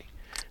testimony.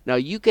 Now,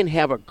 you can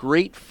have a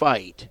great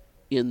fight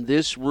in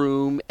this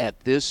room at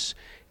this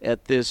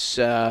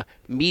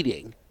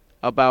meeting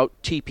about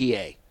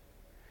TPA,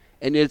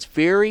 and it's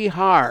very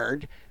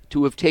hard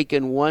to have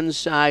taken one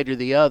side or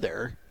the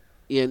other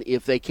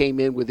if they came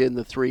in within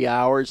the 3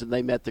 hours and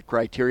they met the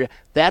criteria.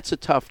 That's a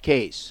tough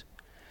case.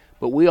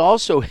 But we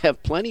also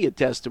have plenty of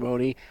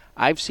testimony.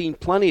 I've seen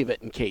plenty of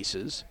it in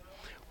cases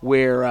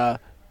where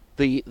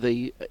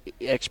the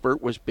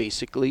expert was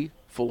basically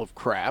full of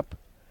crap.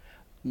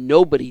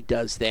 Nobody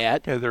does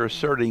that. Yeah, they're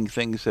asserting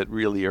things that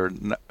really are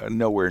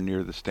nowhere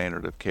near the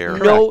standard of care.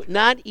 No,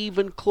 not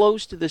even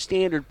close to the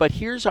standard. But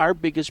here's our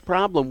biggest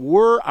problem.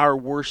 We're our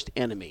worst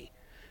enemy.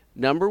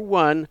 Number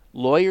one,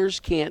 lawyers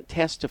can't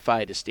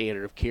testify to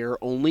standard of care,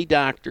 only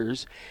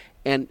doctors.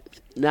 And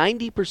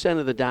 90%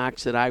 of the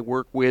docs that I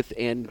work with,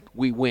 and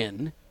we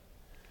win,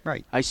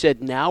 Right. I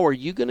said, now are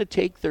you going to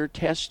take their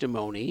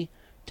testimony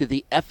to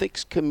the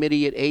ethics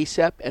committee at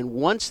ASAP? And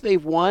once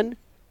they've won,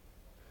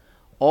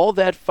 all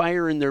that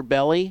fire in their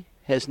belly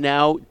has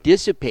now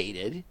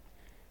dissipated,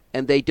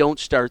 and they don't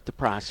start the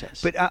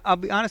process. But I'll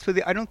be honest with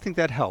you, I don't think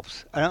that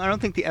helps. I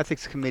don't think the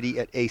ethics committee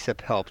at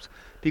ASAP helps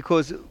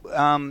because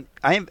I,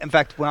 in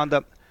fact, wound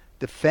up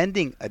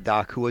defending a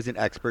doc who was an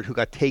expert who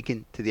got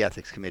taken to the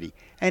ethics committee.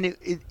 And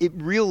it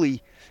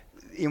really,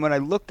 when I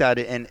looked at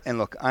it, and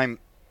look, I'm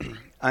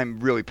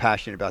really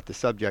passionate about the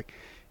subject,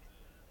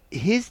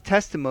 his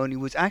testimony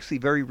was actually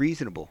very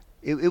reasonable.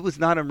 It was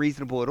not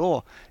unreasonable at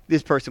all.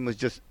 This person was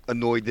just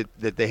annoyed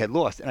that they had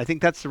lost. And I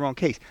think that's the wrong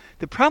case.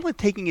 The problem with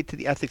taking it to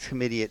the ethics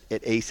committee at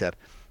ASAP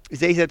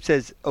is ASAP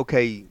says,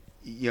 okay,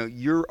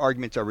 your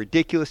arguments are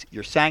ridiculous,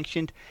 you're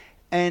sanctioned.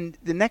 And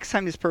the next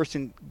time this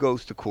person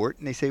goes to court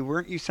and they say,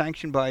 weren't you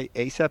sanctioned by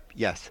ASAP?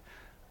 Yes.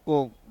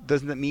 Well,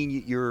 doesn't that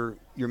mean you're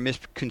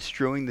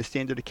misconstruing the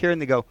standard of care?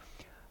 And they go,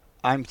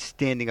 I'm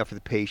standing up for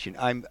the patient.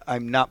 I'm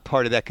not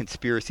part of that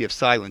conspiracy of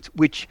silence,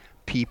 which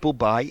people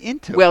buy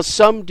into. Well,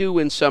 some do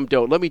and some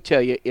don't. Let me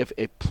tell you, if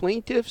a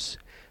plaintiff's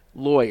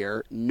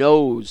lawyer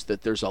knows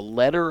that there's a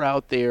letter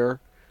out there,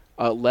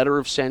 a letter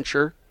of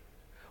censure,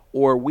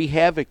 or we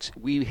have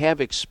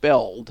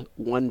expelled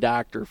one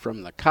doctor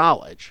from the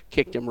college,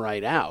 kicked him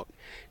right out,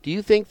 do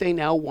you think they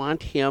now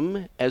want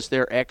him as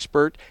their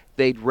expert?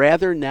 They'd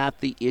rather not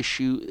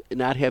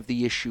have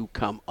the issue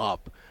come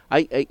up.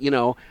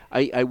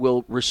 I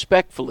will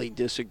respectfully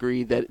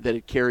disagree that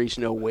it carries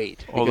no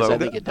weight because I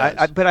think it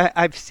does. But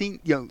I've seen,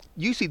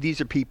 usually these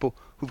are people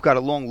who've got a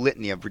long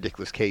litany of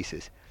ridiculous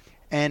cases.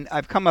 And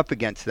I've come up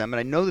against them, and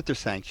I know that they're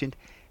sanctioned,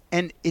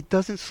 and it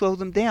doesn't slow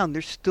them down.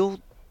 They're still,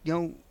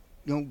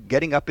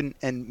 getting up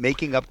and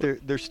making up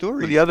their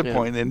stories. Well, the other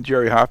point, and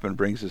Jerry Hoffman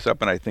brings this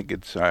up, and I think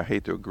I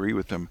hate to agree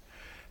with him.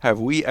 Have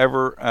we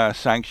ever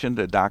sanctioned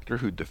a doctor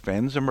who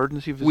defends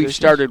emergency physicians? We've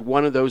started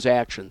one of those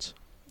actions.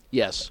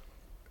 Yes.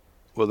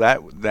 Well,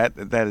 that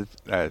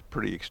is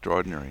pretty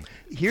extraordinary.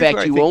 In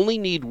fact, you only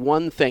need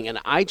one thing, and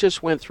I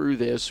just went through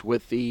this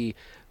with the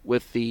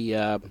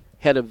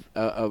head of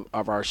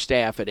our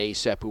staff at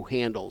ASAP who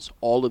handles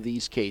all of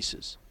these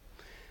cases.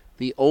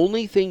 The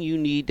only thing you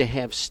need to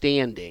have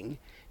standing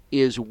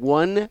is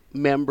one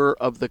member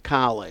of the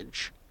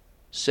college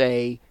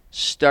say,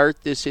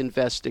 start this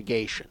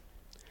investigation.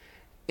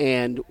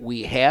 And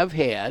we have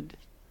had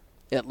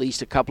at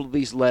least a couple of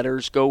these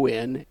letters go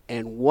in,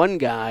 and one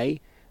guy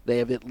they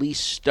have at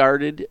least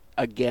started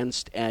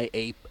against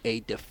a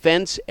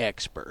defense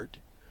expert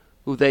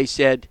who they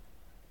said,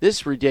 this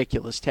is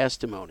ridiculous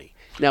testimony.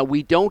 Now,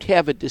 we don't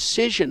have a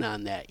decision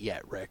on that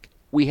yet, Rick.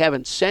 We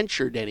haven't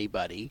censured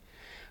anybody,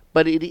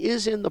 but it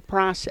is in the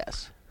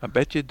process. I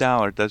bet you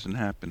 $1 it doesn't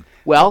happen.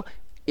 Well,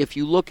 if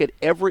you look at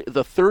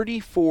the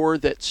 34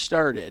 that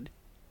started,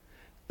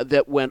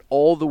 that went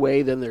all the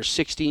way, then there's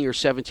 16 or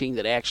 17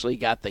 that actually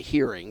got the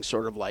hearing,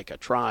 sort of like a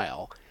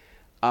trial.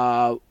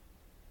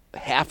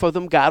 Half of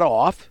them got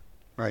off,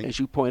 right, as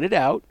you pointed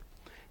out,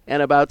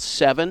 and about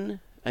 7,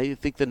 I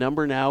think the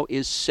number now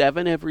is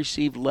 7 have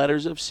received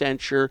letters of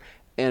censure,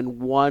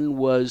 and 1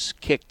 was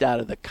kicked out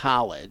of the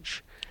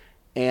college.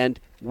 And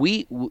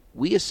we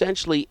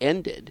essentially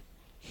ended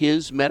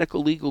his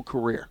medical legal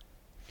career.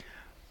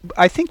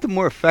 I think the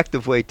more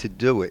effective way to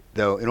do it,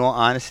 though, in all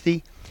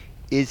honesty,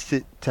 is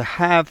to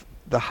have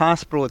the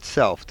hospital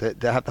itself, to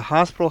have the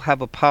hospital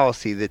have a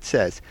policy that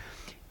says,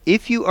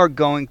 if you are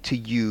going to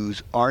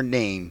use our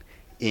name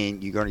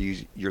you're going to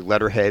use your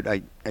letterhead.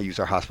 I use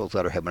our hospital's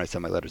letterhead when I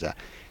send my letters out.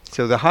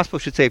 So the hospital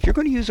should say, if you're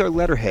going to use our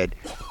letterhead,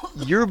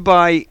 you're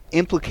by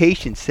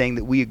implication saying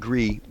that we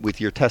agree with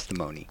your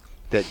testimony,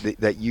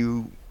 that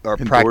you are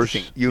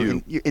practicing,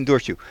 you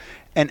endorse you.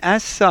 And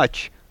as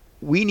such,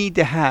 we need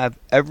to have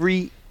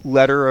every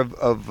letter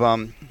of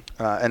an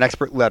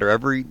expert letter,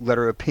 every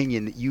letter of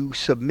opinion that you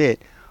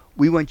submit,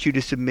 we want you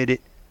to submit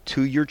it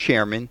to your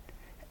chairman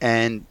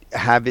and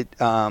have it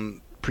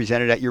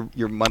presented at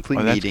your monthly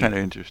meeting. That's kind of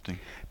interesting.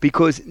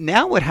 Because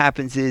now what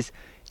happens is,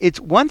 it's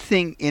one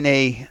thing in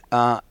a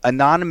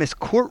anonymous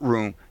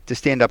courtroom to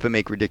stand up and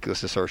make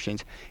ridiculous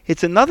assertions.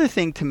 It's another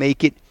thing to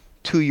make it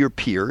to your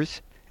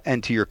peers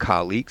and to your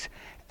colleagues,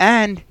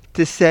 and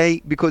to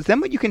say, because then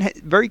what you can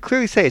very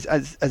clearly say is,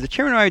 as the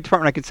chairman of my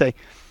department, I can say,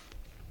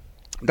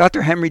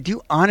 Dr. Henry, do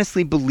you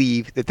honestly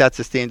believe that that's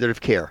the standard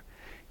of care?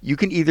 You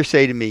can either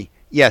say to me,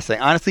 yes, I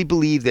honestly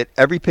believe that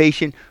every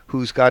patient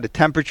who's got a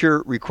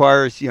temperature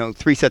requires,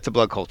 3 sets of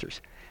blood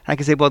cultures. And I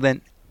can say, well,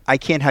 then I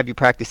can't have you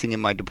practicing in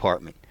my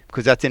department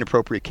because that's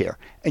inappropriate care,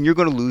 and you're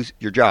going to lose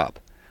your job,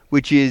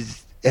 which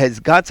has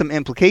got some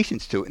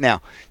implications to it.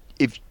 Now,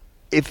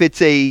 if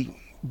it's a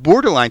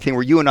borderline thing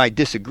where you and I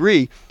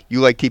disagree, you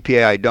like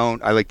TPA, I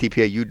don't, I like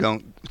TPA, you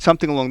don't,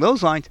 something along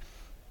those lines,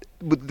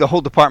 the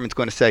whole department's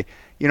going to say,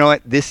 you know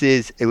what, this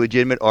is a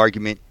legitimate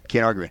argument,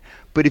 can't argue it.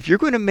 But if you're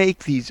going to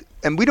make these,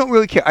 and we don't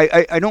really care,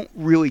 I don't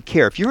really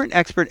care. If you're an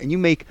expert and you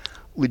make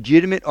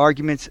legitimate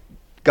arguments,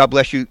 God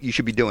bless you, you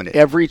should be doing it.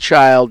 Every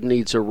child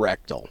needs a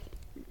rectal.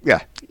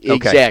 Yeah. Okay.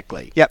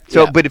 Exactly. Yep.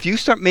 So, but if you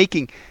start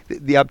making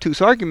the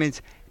obtuse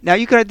arguments, now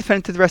you got to defend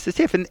it to the rest of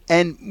the staff.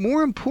 And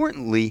more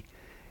importantly,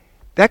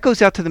 that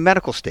goes out to the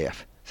medical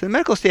staff. So the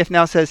medical staff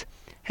now says,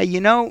 hey, you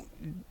know,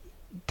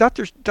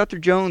 Dr.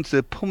 Jones,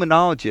 the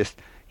pulmonologist,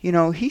 you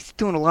know, he's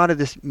doing a lot of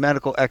this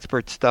medical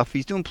expert stuff.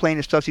 He's doing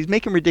plaintiff stuff. He's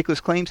making ridiculous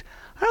claims.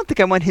 I don't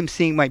think I want him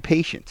seeing my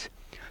patients.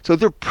 So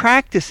their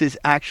practices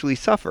actually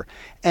suffer.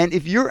 And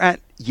if you're at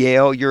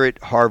Yale, you're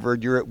at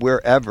Harvard, you're at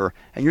wherever,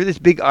 and you're this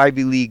big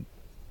Ivy League,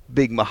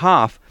 big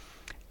Mahaff,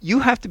 you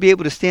have to be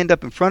able to stand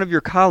up in front of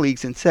your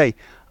colleagues and say,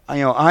 you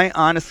know, I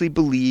honestly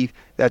believe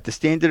that the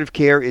standard of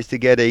care is to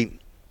get a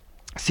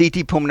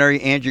CT pulmonary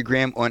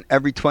angiogram on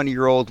every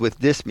 20-year-old with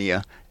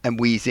dyspnea and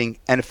wheezing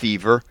and a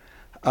fever.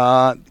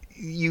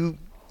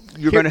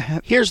 You're going to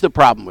have... Here's the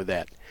problem with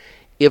that.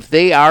 If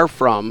they are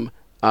from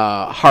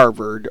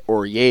Harvard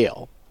or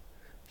Yale,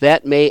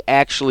 that may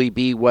actually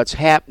be what's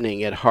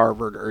happening at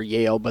Harvard or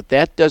Yale, but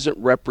that doesn't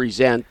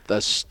represent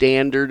the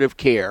standard of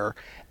care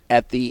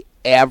at the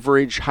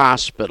average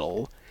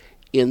hospital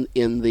in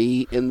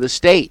the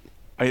state.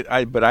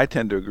 But I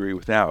tend to agree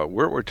with Al.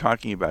 What we're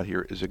talking about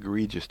here is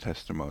egregious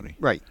testimony.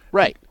 Right.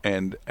 Right.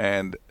 And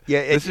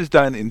this is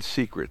done in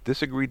secret.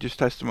 This egregious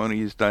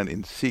testimony is done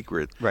in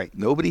secret. Right.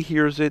 Nobody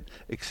hears it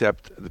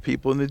except the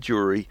people in the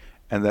jury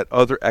and that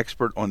other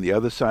expert on the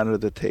other side of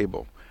the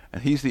table.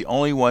 And he's the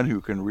only one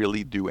who can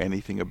really do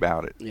anything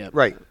about it. Yep.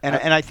 Right.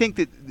 And I think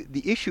that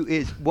the issue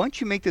is, once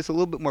you make this a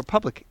little bit more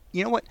public,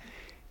 you know what?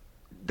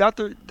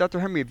 Dr.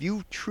 Henry, if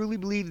you truly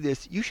believe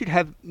this, you should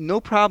have no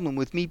problem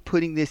with me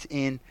putting this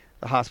in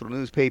the hospital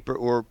newspaper,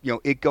 or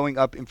it going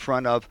up in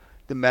front of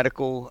the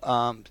medical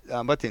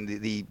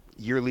the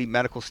yearly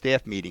medical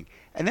staff meeting.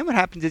 And then what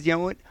happens is,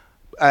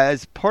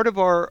 as part of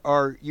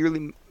our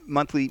yearly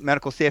monthly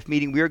medical staff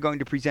meeting, we are going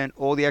to present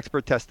all the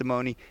expert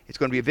testimony. It's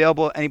going to be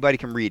available. Anybody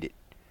can read it.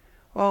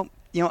 Well,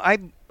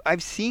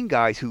 I've seen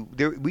guys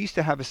we used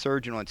to have a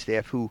surgeon on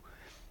staff who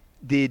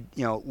did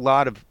a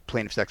lot of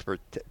plaintiff's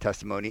expert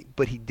testimony,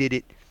 but he did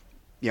it.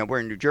 We're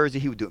in New Jersey.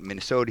 He would do it in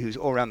Minnesota. He was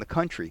all around the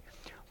country.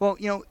 Well,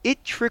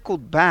 it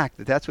trickled back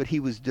that's what he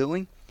was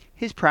doing.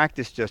 His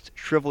practice just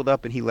shriveled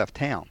up and he left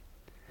town.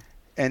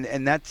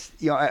 And that's,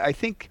 I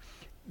think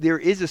there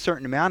is a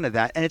certain amount of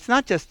that. And it's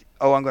not just,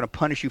 I'm going to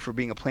punish you for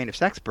being a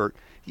plaintiff's expert.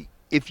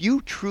 If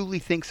you truly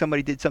think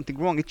somebody did something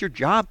wrong, it's your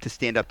job to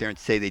stand up there and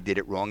say they did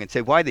it wrong and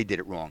say why they did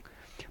it wrong.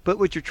 But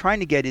what you're trying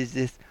to get is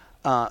this,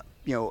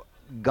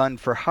 gun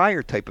for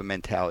hire type of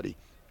mentality.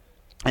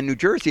 In New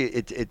Jersey,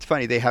 it's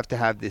funny. They have to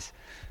have this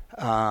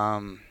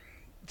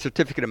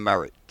certificate of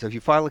merit. So if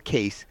you file a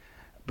case,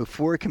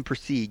 before it can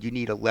proceed, you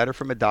need a letter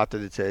from a doctor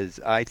that says,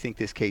 I think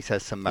this case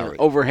has some merit.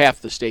 Over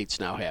half the states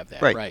now have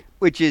that, right?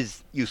 Which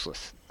is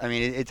useless. I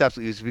mean, it's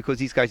absolutely useless because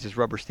these guys just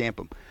rubber stamp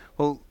them.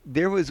 Well,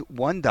 there was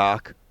one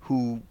doc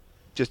who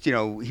just, he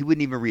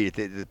wouldn't even read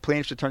it. The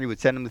plaintiff's attorney would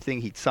send him the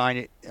thing, he'd sign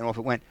it, and off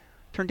it went.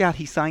 Turned out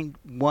he signed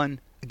one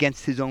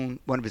against one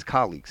of his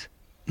colleagues.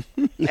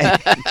 He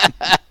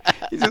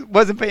just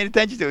wasn't paying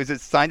attention to it. He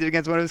just signed it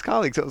against one of his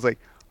colleagues. So it was like,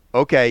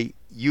 okay,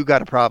 you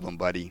got a problem,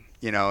 buddy.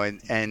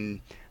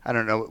 And I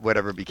don't know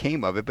whatever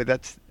became of it, but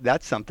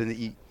that's something that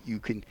you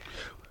can.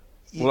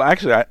 Well,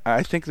 actually,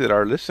 I think that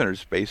our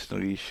listeners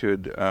basically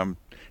should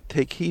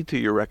take heed to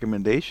your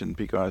recommendation,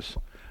 because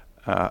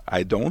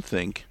I don't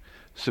think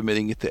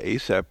submitting it to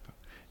ASAP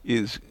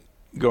is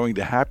going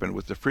to happen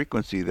with the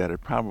frequency that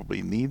it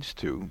probably needs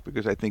to,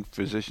 because I think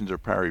physicians are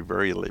probably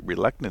very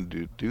reluctant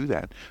to do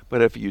that.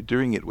 But if you're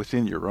doing it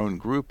within your own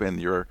group and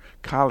your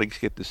colleagues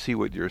get to see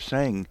what you're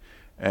saying,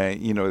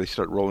 they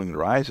start rolling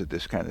their eyes at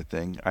this kind of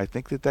thing, I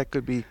think that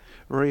could be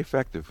very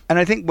effective. And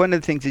I think one of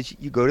the things is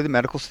you go to the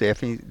medical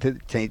staff and to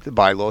change the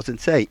bylaws and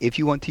say, if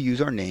you want to use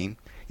our name,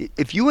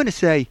 if you want to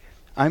say,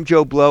 I'm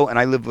Joe Blow and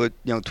I live at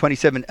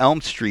 27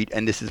 Elm Street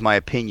and this is my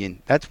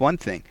opinion, that's one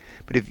thing.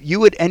 But if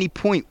you at any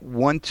point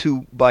want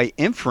to, by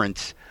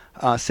inference,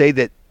 say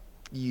that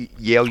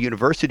Yale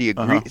University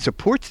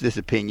supports this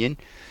opinion,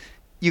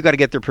 you got to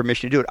get their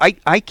permission to do it.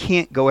 I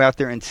can't go out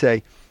there and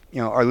say,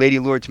 Our Lady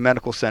of Lourdes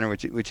Medical Center,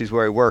 which is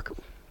where I work,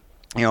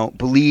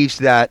 believes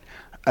that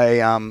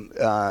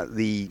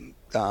the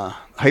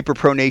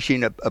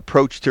hyperpronation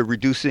approach to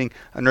reducing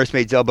a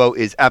nursemaid's elbow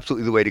is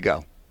absolutely the way to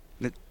go.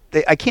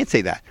 I can't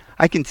say that.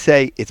 I can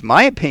say it's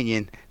my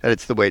opinion that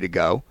it's the way to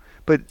go,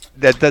 but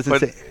that doesn't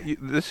say...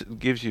 This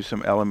gives you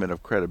some element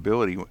of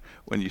credibility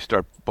when you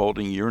start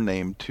bolting your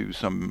name to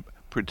some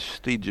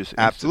prestigious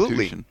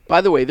institution.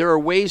 By the way, there are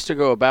ways to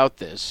go about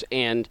this,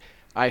 and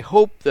I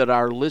hope that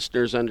our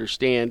listeners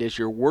understand, as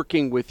you're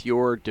working with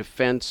your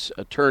defense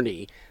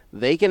attorney,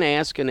 they can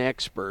ask an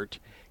expert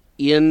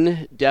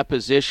in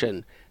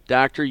deposition,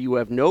 Doctor, you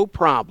have no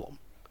problem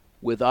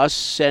with us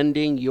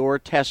sending your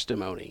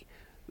testimony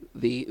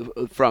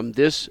from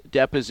this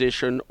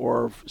deposition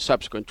or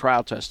subsequent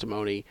trial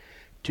testimony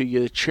to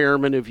the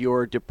chairman of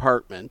your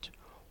department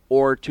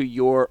or to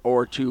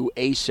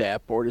ASAP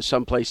or to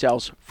someplace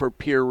else for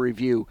peer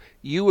review.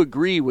 You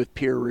agree with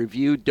peer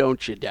review,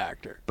 don't you,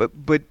 Doctor? But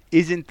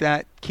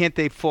can't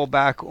they fall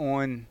back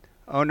on,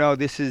 oh no,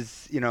 this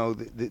is,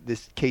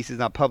 this case is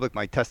not public,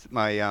 my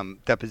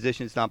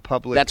deposition is not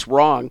public? That's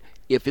wrong.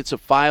 If it's a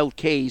filed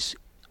case,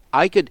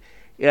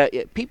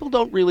 people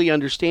don't really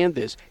understand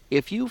this.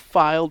 If you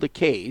filed a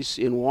case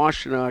in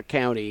Washtenaw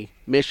County,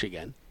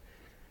 Michigan,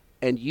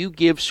 and you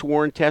give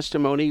sworn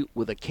testimony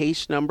with a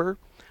case number,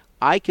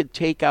 I could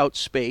take out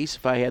space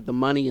if I had the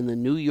money in the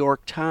New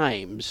York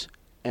Times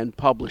and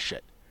publish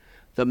it.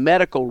 The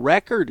medical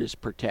record is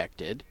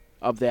protected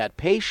of that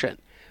patient,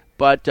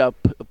 but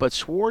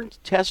sworn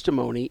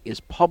testimony is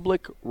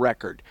public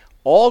record.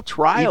 All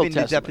trial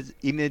testimony,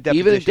 even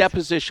the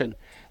deposition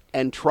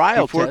and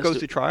trial before it goes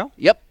to trial.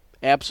 Yep,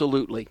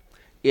 absolutely.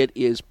 It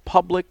is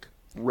public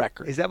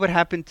record. Is that what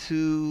happened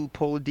to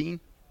Paula Dean?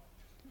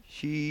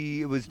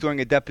 It was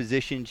during a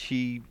deposition.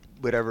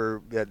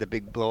 Whatever the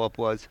big blow up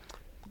was.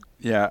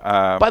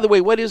 Yeah. By the way,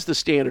 what is the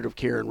standard of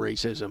care in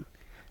racism?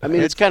 I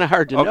mean, it's kind of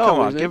hard to know. Come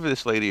on, give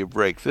this lady a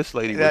break. This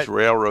lady was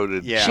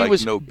railroaded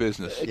like no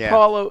business. Yeah.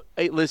 Paula,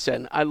 hey,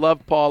 listen, I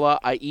love Paula.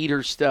 I eat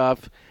her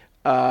stuff.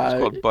 It's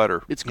called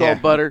butter. It's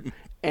called butter.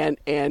 And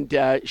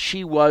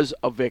she was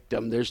a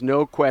victim. There's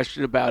no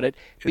question about it,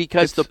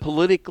 because the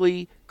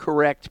politically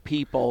correct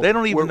people, they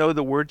don't even know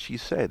the word she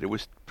said. It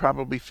was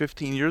probably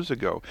 15 years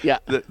ago. Yeah.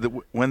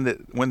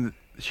 When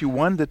she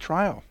won the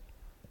trial.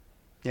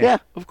 Yeah,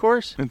 of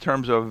course. In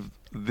terms of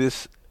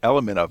this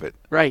element of it.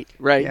 Right.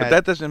 Yeah. But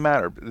that doesn't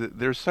matter.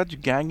 There's such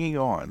ganging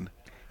on.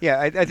 Yeah,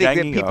 I think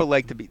that people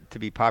like to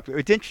be popular.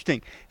 It's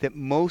interesting that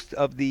most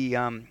of the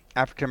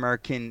African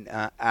American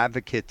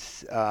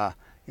advocates,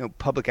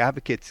 public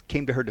advocates,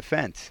 came to her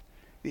defense.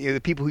 The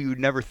people who you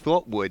never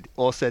thought would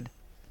all said,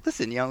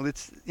 "Listen,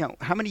 it's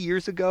how many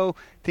years ago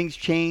things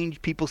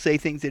change. People say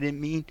things they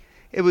didn't mean."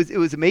 It was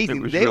amazing.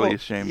 It was really a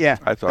shame. Yeah,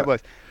 I thought it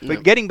was.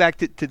 But getting back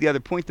to the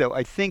other point, though,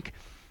 I think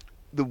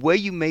the way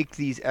you make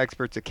these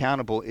experts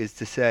accountable is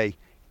to say,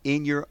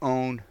 in your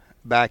own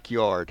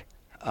backyard,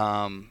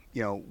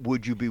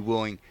 would you be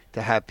willing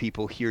to have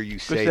people hear you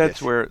say this? Because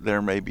that's where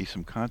there may be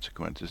some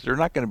consequences. They're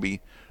not going to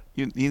be.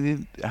 You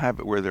need to have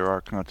it where there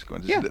are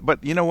consequences. Yeah.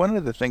 But one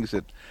of the things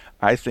that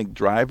I think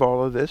drive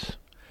all of this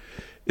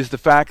is the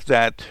fact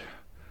that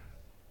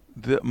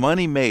the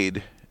money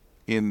made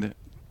in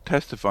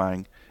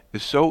testifying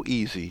is so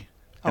easy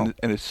and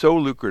it's so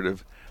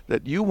lucrative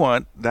that you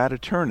want that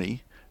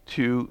attorney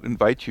to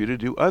invite you to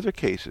do other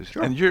cases.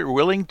 Sure. And you're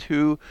willing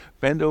to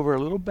bend over a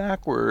little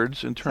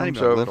backwards in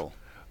terms of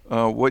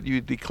what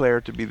you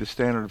declare to be the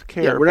standard of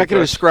care. Yeah, we're not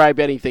going to describe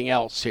anything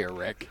else here,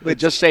 Rick. But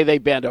just say they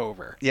bent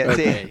over. Yeah.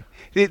 Okay.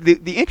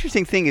 The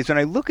interesting thing is, when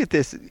I look at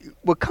this,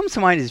 what comes to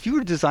mind is, if you were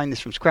to design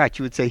this from scratch,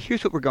 you would say,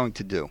 here's what we're going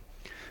to do.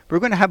 We're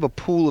going to have a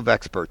pool of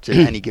experts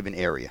in any given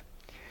area.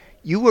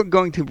 You are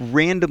going to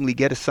randomly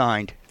get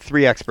assigned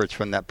 3 experts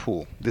from that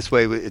pool. This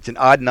way, it's an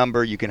odd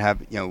number. You can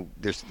have,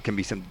 there can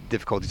be some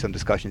difficulty, some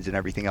discussions, and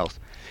everything else.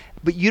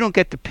 But you don't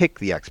get to pick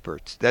the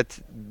experts.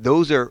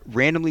 Those are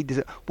randomly.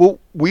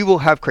 We will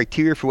have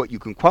criteria for what you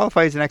can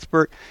qualify as an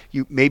expert.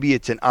 Maybe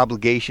it's an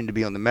obligation to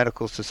be on the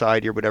medical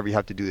society or whatever. You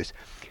have to do this,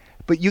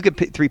 but you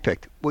get 3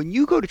 picked. When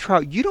you go to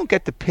trial, you don't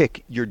get to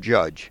pick your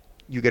judge.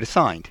 You get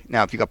assigned.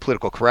 Now, if you got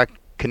political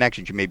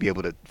connections, you may be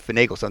able to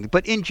finagle something.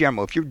 But in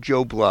general, if you're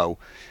Joe Blow,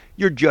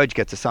 your judge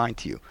gets assigned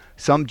to you.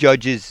 Some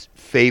judges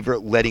favor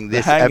letting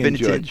this evidence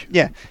judge.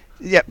 in.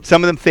 Yeah.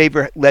 Some of them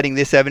favor letting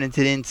this evidence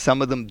in.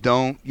 Some of them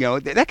don't.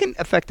 That can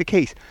affect the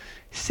case.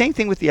 Same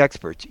thing with the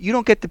experts. You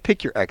don't get to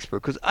pick your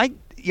expert, because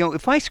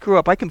if I screw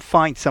up, I can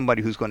find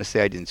somebody who's going to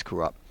say I didn't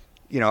screw up.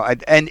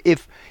 And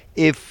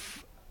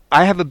if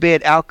I have a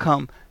bad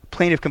outcome,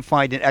 plaintiff can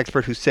find an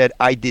expert who said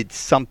I did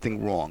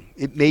something wrong.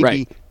 It may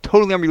be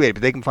totally unrelated,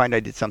 but they can find I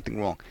did something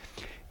wrong.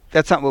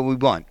 That's not what we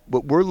want.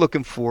 What we're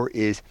looking for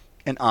is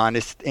an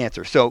honest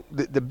answer. So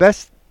the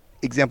best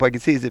example I can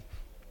see is that,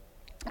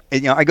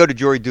 I go to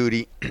jury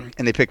duty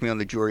and they pick me on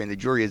the jury, and the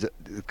jury is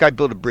the guy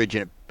built a bridge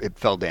and it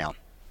fell down.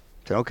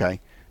 So okay,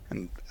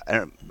 and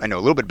I know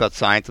a little bit about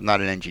science. I'm not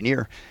an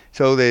engineer.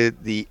 So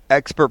the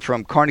expert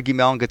from Carnegie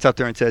Mellon gets up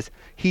there and says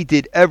he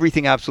did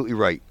everything absolutely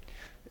right.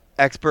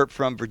 Expert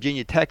from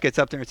Virginia Tech gets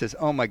up there and says,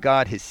 oh my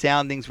God, his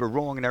soundings were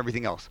wrong and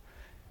everything else.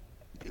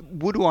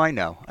 What do I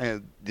know?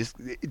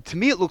 To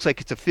me, it looks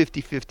like it's a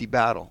 50-50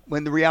 battle,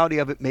 when the reality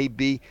of it may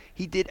be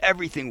he did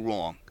everything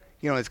wrong.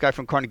 This guy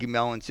from Carnegie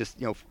Mellon's just,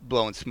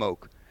 blowing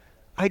smoke.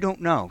 I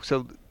don't know.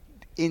 So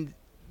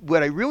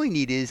what I really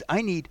need is,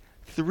 I need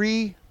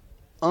 3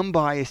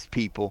 unbiased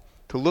people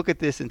to look at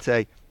this and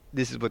say,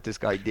 this is what this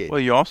guy did. Well,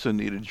 you also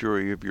need a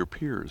jury of your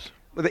peers.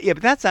 But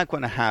that's not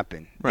going to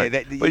happen. Right.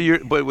 Yeah,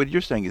 but what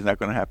you're saying is not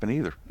going to happen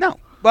either. No.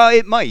 Well,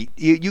 it might.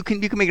 You can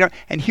make it.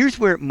 And here's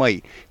where it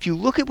might. If you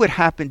look at what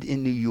happened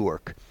in New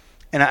York,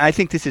 and I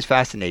think this is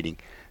fascinating.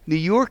 New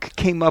York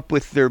came up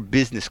with their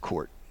business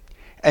court,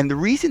 and the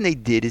reason they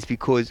did is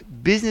because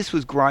business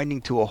was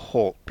grinding to a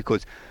halt.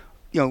 Because,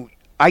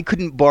 I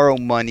couldn't borrow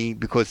money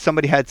because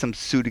somebody had some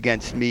suit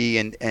against me,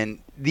 and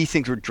these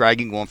things were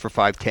dragging on for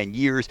 5-10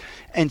 years,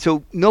 and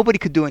so nobody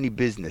could do any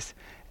business.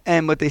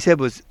 And what they said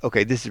was,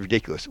 okay, this is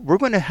ridiculous. We're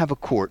going to have a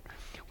court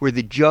where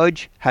the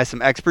judge has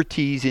some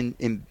expertise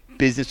in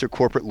business or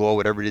corporate law,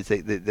 whatever it is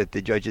that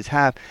the judges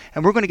have,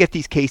 and we're going to get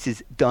these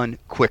cases done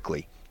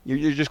quickly.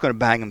 You're just going to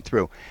bang them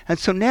through. And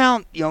so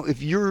now,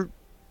 if you're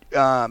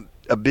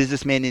a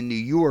businessman in New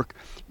York,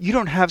 you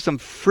don't have some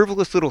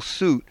frivolous little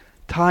suit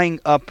tying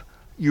up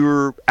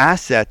your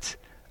assets,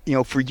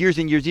 for years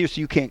and years and years,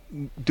 so you can't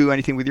do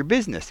anything with your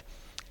business.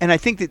 And I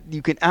think that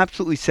you can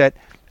absolutely set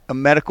a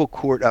medical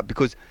court up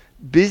because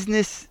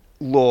business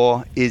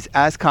law is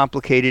as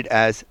complicated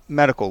as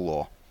medical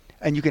law.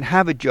 And you can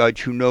have a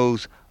judge who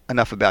knows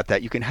enough about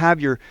that. You can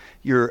have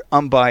your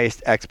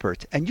unbiased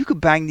experts, and you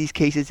could bang these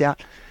cases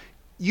out.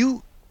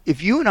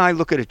 If you and I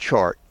look at a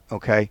chart,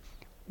 okay,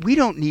 we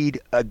don't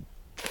need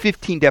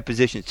 15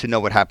 depositions to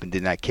know what happened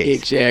in that case.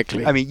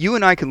 Exactly. I mean, you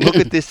and I can look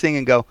at this thing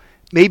and go,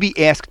 maybe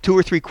ask 2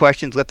 or 3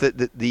 questions, let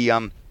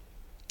the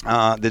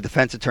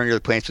defense attorney or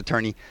the plaintiff's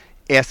attorney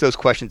ask those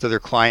questions of their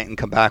client and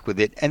come back with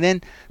it. And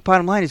then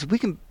bottom line is we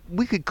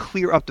could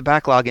clear up the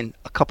backlog in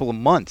a couple of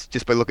months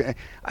just by looking at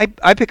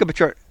I pick up a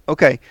chart.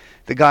 Okay,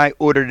 the guy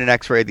ordered an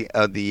x-ray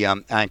of the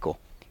ankle.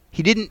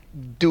 He didn't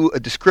do a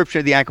description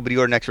of the ankle, but he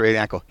ordered an x-ray of the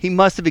ankle. He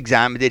must have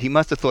examined it. He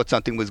must have thought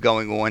something was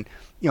going on.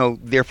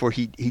 Therefore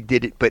he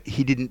did it, but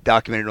he didn't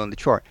document it on the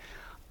chart.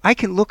 I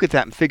can look at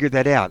that and figure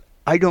that out.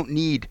 I don't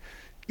need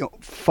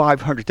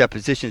 500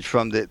 depositions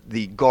from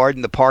the guard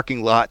in the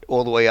parking lot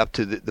all the way up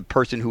to the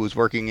person who was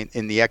working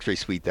in the x-ray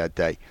suite that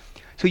day.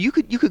 So you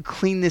could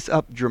clean this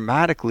up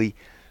dramatically,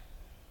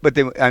 but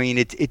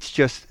it's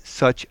just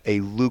such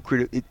a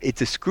lucrative,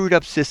 it's a screwed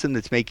up system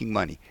that's making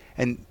money.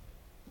 And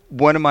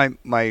one of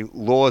my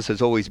laws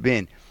has always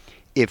been,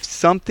 if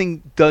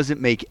something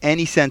doesn't make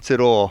any sense at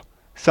all,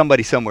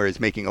 somebody somewhere is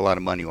making a lot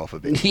of money off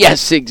of it.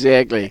 Yes,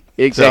 exactly.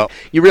 So,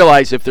 you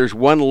realize if there's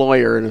one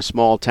lawyer in a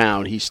small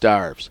town, he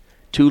starves.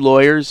 2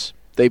 lawyers,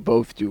 they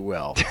both do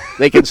well.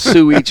 They can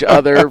sue each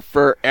other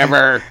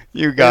forever.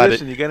 You got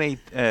Listen, you got any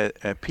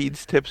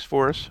PEDS tips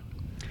for us?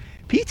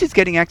 PEDS is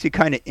getting actually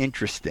kind of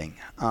interesting.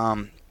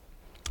 I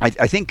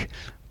think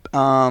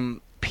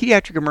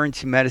pediatric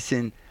emergency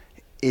medicine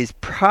is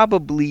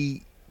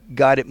probably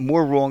got it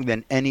more wrong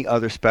than any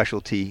other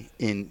specialty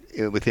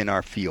within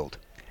our field.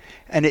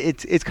 And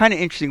it's kind of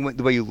interesting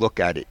the way you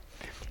look at it.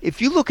 If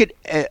you look at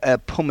a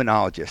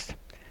pulmonologist,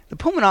 the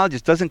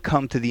pulmonologist doesn't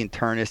come to the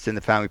internist and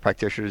the family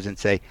practitioners and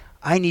say,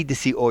 I need to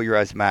see all your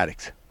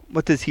asthmatics.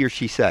 What does he or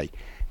she say?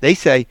 They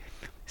say,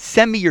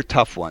 send me your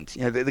tough ones.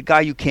 The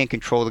guy you can't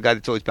control, the guy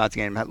that's always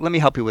bouncing in. Let me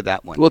help you with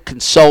that one. We'll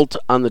consult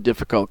on the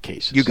difficult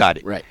cases. You got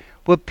it. Right.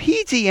 What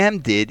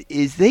PDM did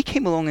is they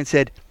came along and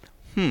said,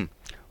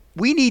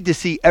 we need to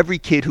see every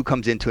kid who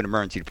comes into an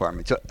emergency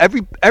department. So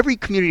every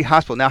community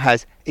hospital now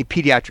has a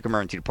pediatric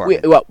emergency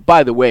department. Well,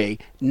 by the way,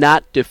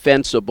 not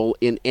defensible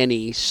in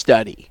any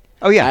study.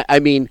 Oh, yeah. I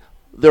mean,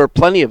 there are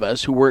plenty of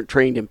us who weren't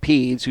trained in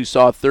peds who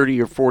saw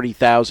 30 or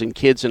 40,000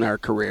 kids in our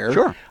career.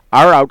 Sure.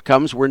 Our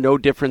outcomes were no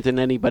different than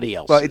anybody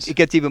else's. Well, it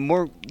gets even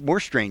more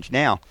strange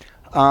now.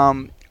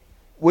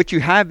 What you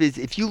have is,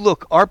 if you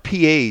look, our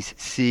PAs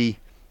see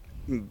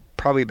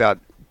probably about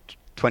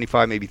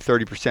 25, maybe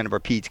 30% of our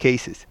peds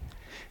cases.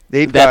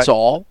 That's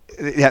all?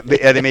 Yeah,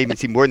 they may even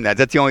see more than that.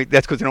 That's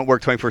because they don't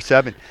work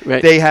 24/7.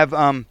 Right. They have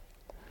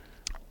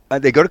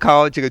they go to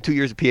college, they go 2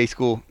 years of PA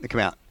school, they come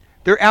out.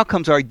 Their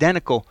outcomes are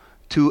identical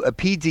to a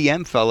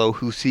PDM fellow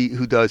who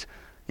does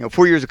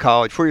 4 years of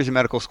college, 4 years of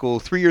medical school,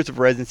 3 years of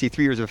residency,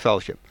 3 years of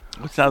fellowship.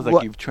 It sounds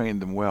like you've trained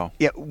them well.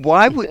 Yeah.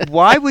 Why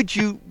would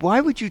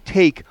you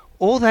take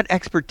all that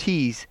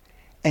expertise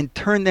and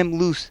turn them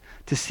loose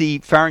to see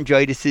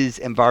pharyngitises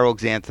and viral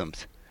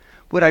exanthems?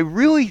 What I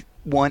really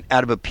want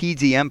out of a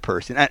PDM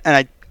person,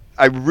 and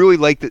I really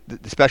like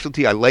the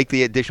specialty, I like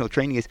the additional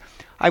training, is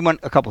I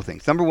want a couple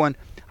things. Number one,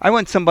 I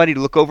want somebody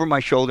to look over my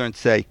shoulder and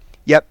say,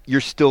 yep,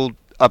 you're still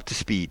up to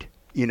speed.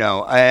 And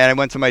I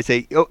want somebody to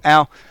say, oh,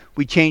 Al,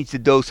 we changed the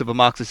dose of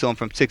amoxicillin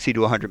from 60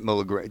 to 100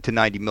 milligrams to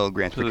 90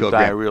 milligrams per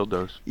kilogram. Diarrheal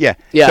dose. Yeah.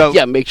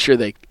 Yeah, make sure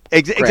they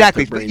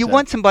exactly. But I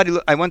want somebody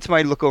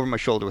to look over my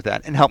shoulder with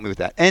that and help me with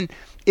that. And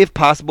if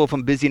possible, if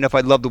I'm busy enough,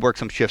 I'd love to work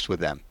some shifts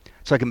with them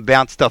so I can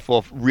bounce stuff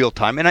off real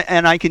time.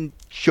 And I can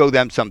show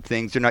them some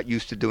things. They're not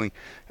used to doing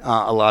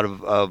a lot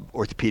of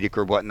orthopedic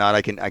or whatnot.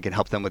 I can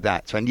help them with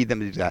that. So I need them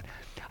to do that.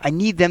 I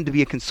need them to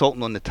be a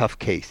consultant on the tough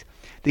case.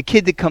 The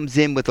kid that comes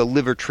in with a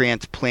liver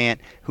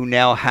transplant who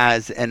now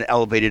has an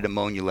elevated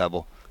ammonia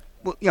level.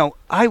 Well,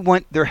 I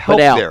want their help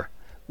there.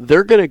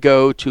 They're going to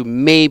go to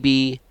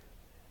maybe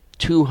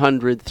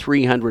 200,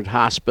 300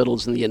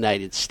 hospitals in the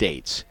United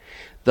States.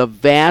 The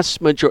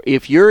vast majority,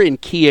 if you're in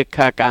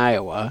Keokuk,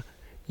 Iowa,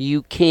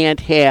 you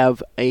can't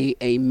have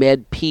a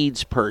med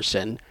peds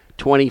person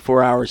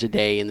 24 hours a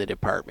day in the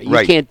department. You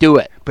Right. can't do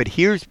it. But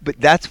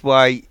that's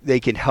why they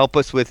can help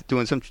us with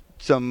doing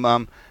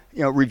some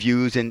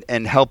reviews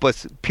and help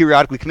us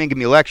periodically come in, give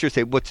me a lecture,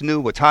 say what's new,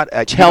 what's hot.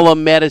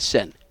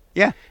 Telemedicine.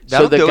 Yeah.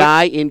 So the do it.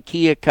 guy in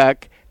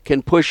Keokuk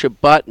can push a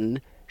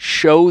button,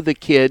 show the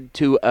kid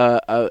to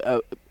a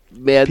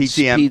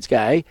peds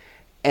guy,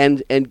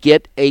 and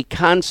get a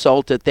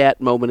consult at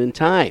that moment in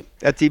time.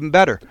 That's even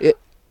better.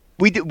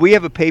 We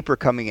have a paper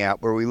coming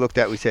out where we looked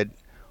at, we said,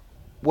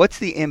 what's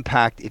the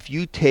impact if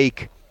you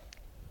take,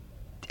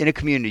 in a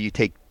community, you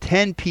take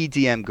 10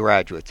 PDM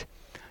graduates,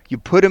 you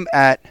put them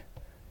at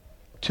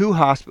two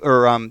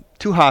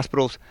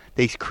hospitals,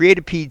 they create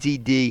a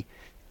PDD,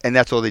 and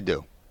that's all they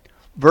do.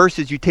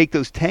 Versus you take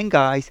those 10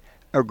 guys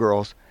or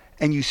girls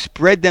and you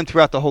spread them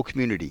throughout the whole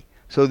community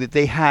so that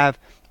they have,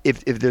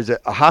 if there's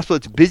a hospital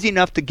that's busy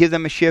enough to give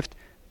them a shift,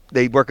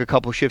 they work a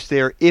couple shifts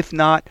there. If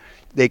not,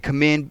 they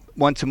come in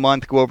once a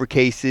month, go over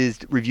cases,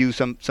 review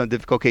some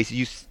difficult cases.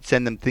 You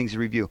send them things to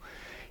review.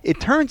 It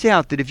turns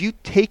out that if you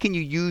take and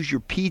you use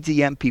your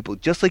PDM people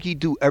just like you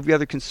do every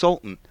other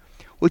consultant,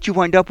 what you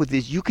wind up with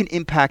is you can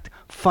impact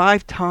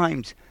 5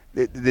 times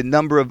the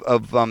number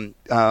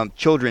of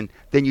children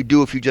than you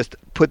do if you just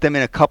put them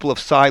in a couple of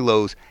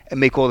silos and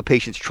make all the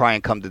patients try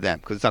and come to them,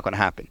 because it's not going to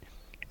happen.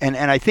 And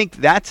I think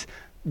that's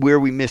where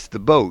we missed the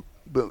boat.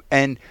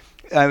 And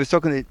I was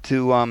talking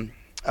to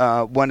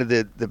one of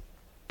the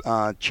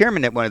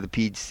chairman at one of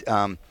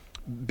the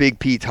big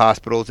peds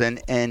hospitals,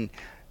 and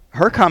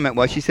her comment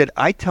was, she said,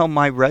 I tell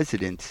my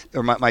residents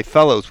or my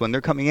fellows when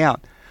they're coming out,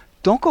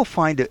 don't go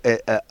find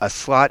a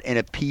slot in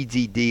a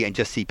PDD and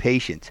just see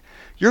patients.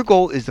 Your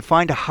goal is to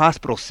find a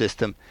hospital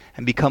system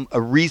and become a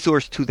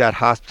resource to that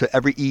hospital, to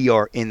every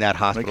ER in that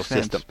hospital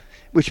system,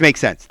 which makes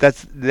sense.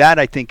 That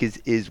I think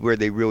is where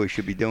they really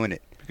should be doing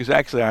it. Because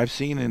actually, I've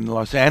seen in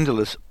Los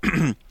Angeles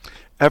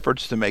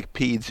efforts to make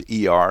peds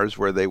ERs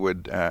where they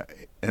would,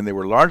 and they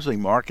were largely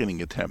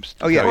marketing attempts. To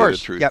tell you the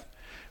truth. Yep.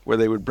 Where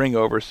they would bring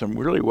over some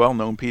really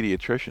well-known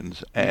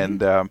pediatricians, and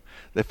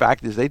the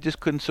fact is they just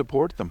couldn't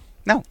support them.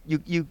 No,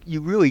 you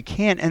really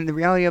can't. And the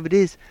reality of it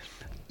is,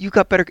 you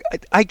got better.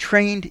 I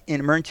trained in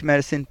emergency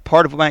medicine.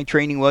 Part of my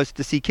training was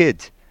to see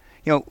kids.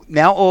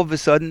 Now all of a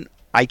sudden,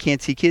 I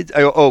can't see kids.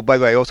 By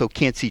the way, I also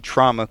can't see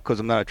trauma because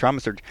I'm not a trauma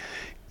surgeon.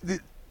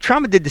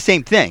 Trauma did the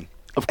same thing.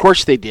 Of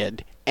course they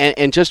did.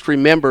 And just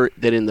remember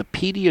that in the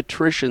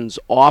pediatricians'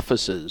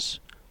 offices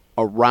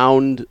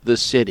around the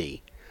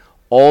city,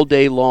 all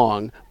day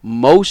long,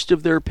 most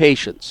of their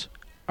patients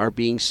are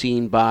being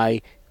seen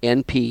by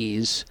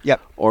NPs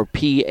or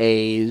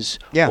PAs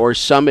or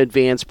some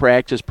advanced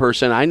practice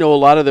person. I know a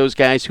lot of those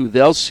guys who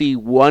they'll see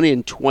 1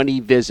 in 20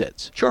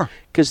 visits. Sure.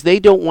 Because they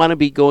don't want to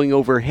be going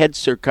over head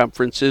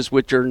circumferences,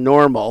 which are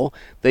normal.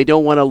 They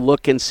don't want to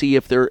look and see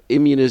if their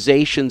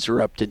immunizations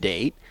are up to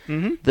date.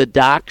 Mm-hmm. The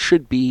doc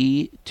should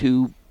be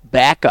to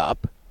back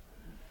up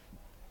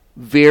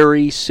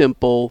very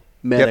simple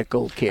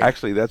medical care.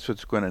 Actually, that's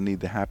what's going to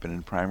need to happen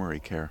in primary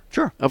care.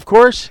 Sure. Of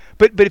course.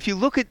 But if you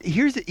look at,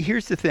 here's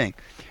the thing.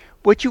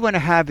 What you want to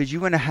have is you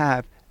want to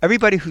have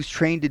everybody who's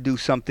trained to do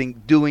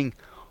something doing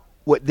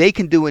what they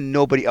can do and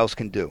nobody else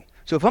can do.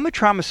 So if I'm a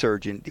trauma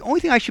surgeon, the only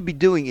thing I should be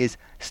doing is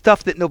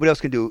stuff that nobody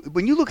else can do.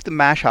 When you look at the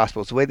MASH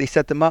hospitals, the way they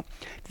set them up,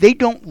 they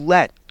don't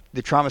let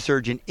the trauma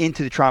surgeon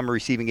into the trauma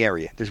receiving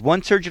area. There's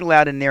one surgeon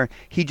allowed in there.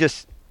 He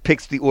just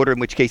picks the order in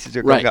which cases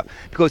they're going up.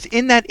 Because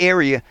in that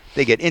area,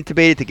 they get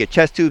intubated, they get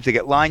chest tubes, they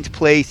get lines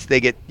placed, they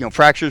get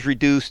fractures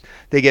reduced,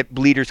 they get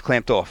bleeders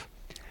clamped off.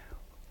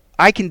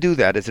 I can do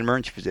that as an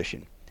emergency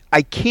physician.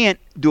 I can't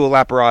do a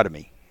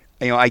laparotomy.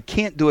 I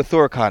can't do a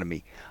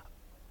thoracotomy.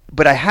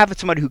 But I have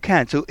somebody who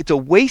can. So it's a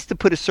waste to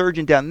put a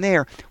surgeon down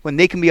there when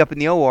they can be up in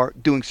the OR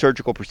doing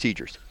surgical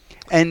procedures.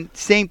 And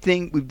same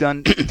thing we've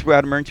done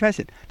throughout emergency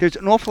medicine. There's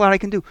an awful lot I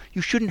can do.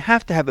 You shouldn't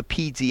have to have a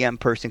PDM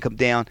person come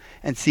down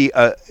and see,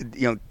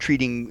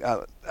 treating,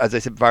 as I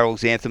said, viral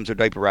xanthoms or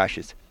diaper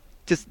rashes.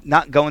 Just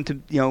not going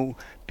to,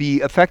 be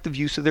effective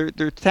use of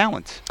their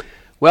talents.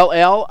 Well,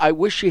 Al, I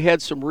wish you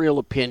had some real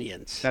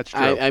opinions. That's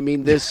true. I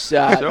mean, this you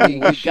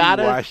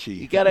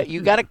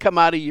gotta come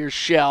out of your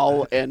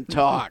shell and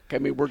talk. I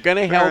mean, we're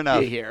gonna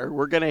help you here.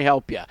 We're gonna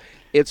help you.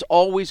 It's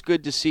always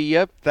good to see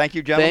you. Thank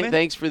you, gentlemen.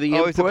 Thanks for the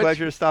always input. Always a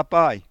pleasure to stop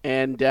by.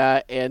 And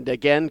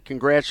again,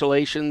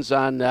 congratulations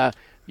on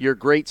your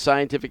great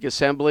scientific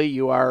assembly.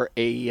 You are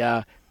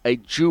a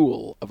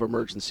jewel of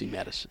emergency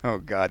medicine. Oh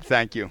God,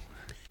 thank you.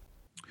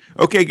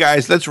 Okay,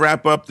 guys, let's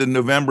wrap up the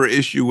November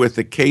issue with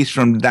a case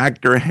from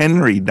Dr.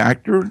 Henry.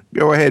 Doctor,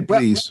 go ahead,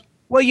 please.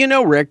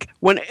 Well, Rick,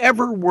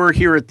 whenever we're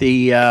here at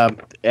the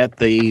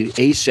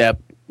ACEP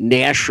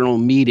national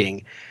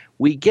meeting,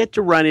 we get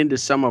to run into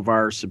some of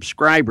our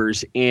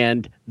subscribers,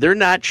 and they're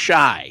not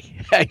shy,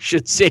 I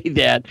should say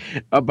that,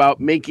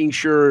 about making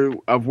sure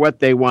of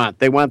what they want.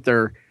 They want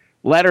their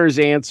letters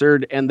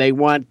answered, and they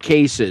want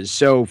cases.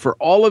 So for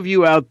all of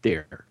you out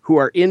there who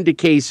are into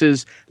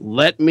cases,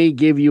 let me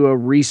give you a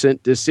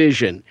recent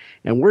decision.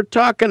 And we're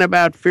talking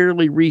about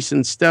fairly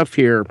recent stuff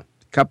here, a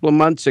couple of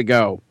months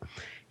ago.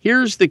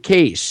 Here's the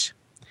case.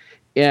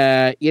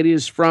 It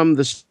is from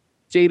the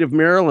state of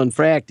Maryland. In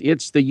fact,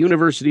 it's the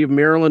University of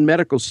Maryland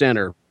Medical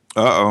Center.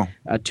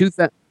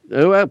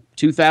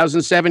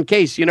 2007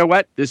 case. You know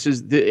what?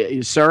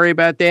 Sorry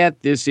about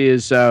that. This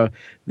is a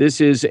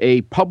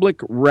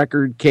public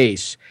record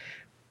case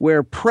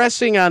where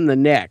pressing on the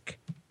neck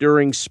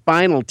during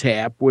spinal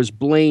tap was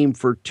blamed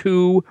for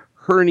 2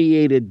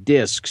 herniated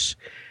discs.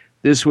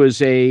 This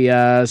was a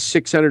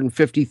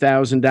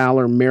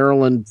 $650,000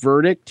 Maryland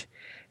verdict.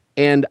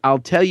 And I'll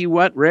tell you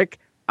what, Rick,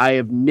 I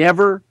have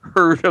never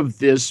heard of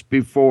this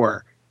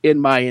before in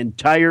my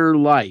entire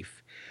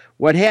life.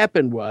 What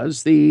happened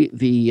was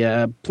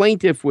the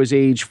plaintiff was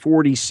age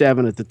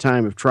 47 at the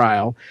time of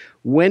trial,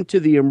 went to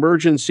the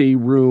emergency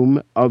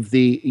room of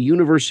the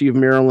University of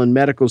Maryland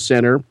Medical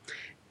Center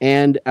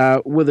and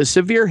with a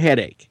severe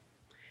headache.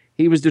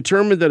 He was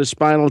determined that a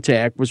spinal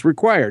tap was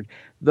required.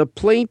 The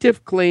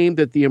plaintiff claimed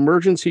that the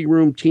emergency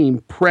room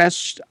team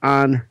pressed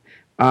on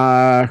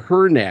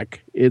her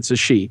neck, it's a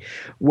she,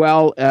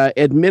 while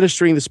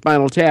administering the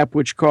spinal tap,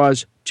 which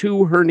caused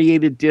 2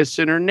 herniated discs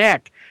in her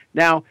neck.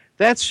 Now,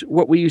 that's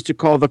what we used to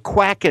call the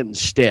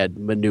Quackenstead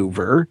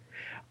maneuver,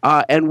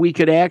 and we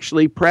could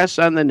actually press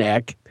on the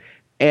neck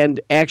and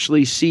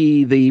actually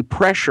see the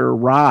pressure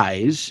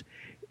rise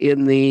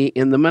in the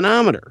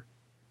manometer.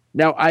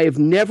 Now, I have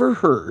never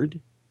heard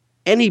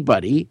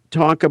anybody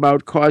talk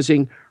about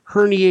causing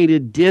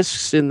herniated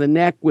discs in the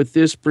neck with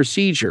this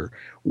procedure.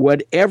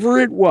 Whatever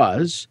it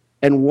was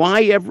and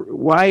why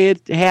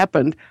it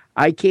happened,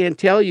 I can't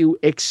tell you,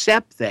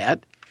 except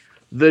that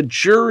the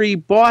jury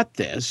bought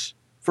this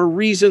for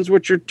reasons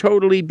which are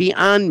totally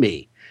beyond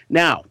me.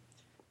 Now,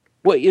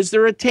 is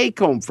there a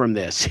take-home from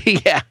this?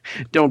 Yeah,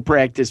 don't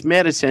practice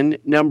medicine.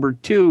 Number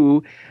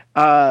 2,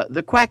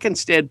 the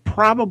Quackenstead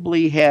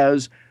probably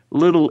has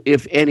little,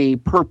 if any,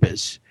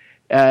 purpose,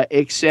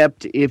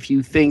 except if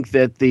you think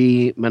that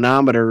the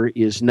manometer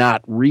is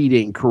not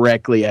reading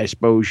correctly. I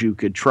suppose you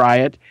could try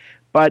it.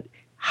 But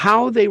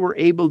how they were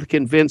able to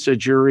convince a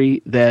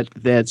jury that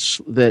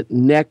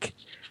neck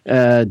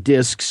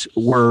discs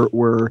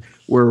were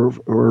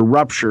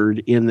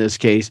ruptured in this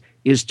case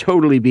is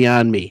totally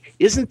beyond me.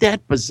 Isn't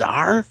that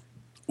bizarre?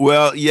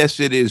 Well, yes,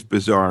 it is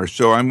bizarre.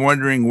 So I'm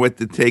wondering what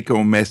the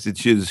take-home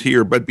message is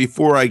here. But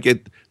before I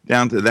get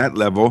down to that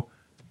level,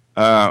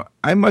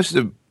 I must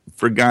have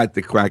forgot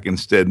the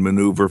Quackenstead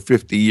maneuver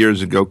 50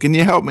 years ago. Can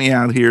you help me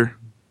out here?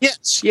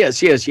 Yes.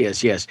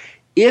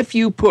 If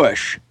you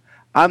push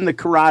on the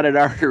carotid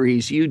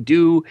arteries, you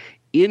do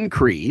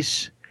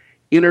increase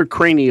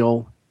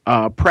intracranial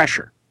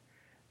pressure.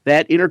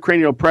 That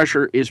intracranial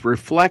pressure is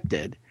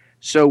reflected.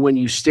 So when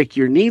you stick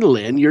your needle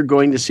in, you're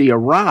going to see a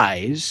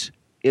rise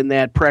in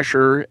that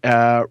pressure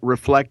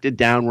reflected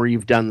down where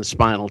you've done the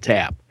spinal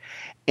tap.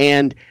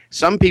 And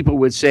some people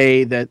would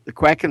say that the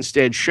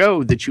Quackenstead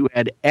showed that you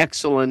had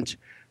excellent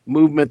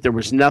movement. There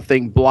was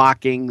nothing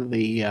blocking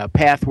the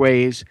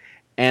pathways,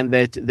 and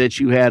that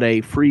you had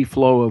a free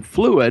flow of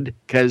fluid,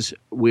 because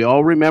we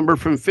all remember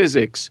from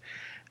physics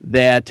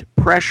that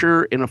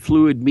pressure in a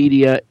fluid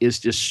media is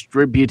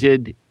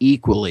distributed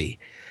equally.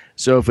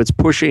 So if it's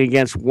pushing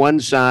against one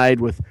side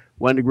with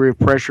 1 degree of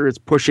pressure, it's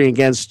pushing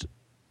against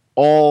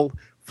all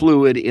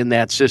fluid in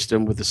that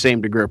system with the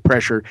same degree of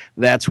pressure.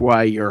 That's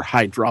why your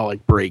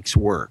hydraulic brakes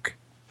work.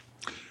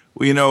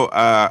 Well,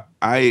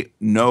 I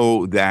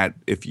know that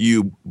if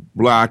you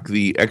block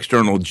the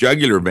external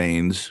jugular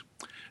veins,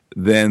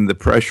 then the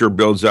pressure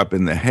builds up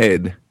in the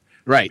head.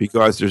 Right.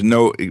 Because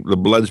the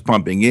blood's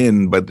pumping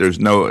in, but there's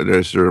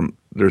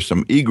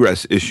some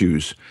egress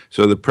issues.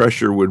 So the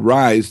pressure would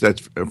rise,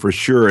 that's for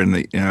sure.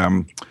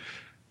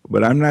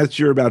 But I'm not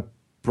sure about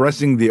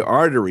pressing the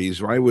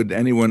arteries. Why would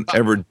anyone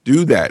ever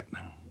do that?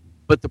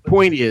 But the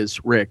point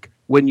is, Rick,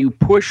 when you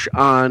push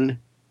on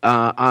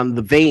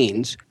the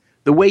veins,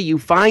 the way you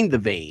find the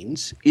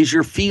veins is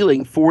you're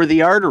feeling for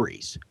the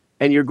arteries,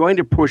 and you're going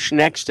to push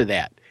next to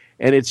that.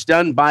 And it's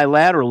done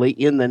bilaterally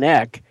in the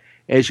neck.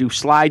 As you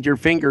slide your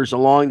fingers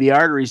along the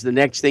arteries, the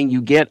next thing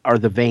you get are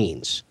the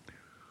veins.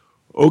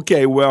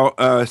 Okay, well,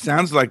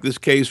 sounds like this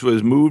case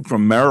was moved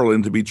from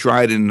Maryland to be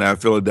tried in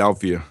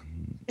Philadelphia.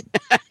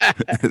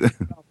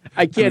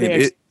 I can't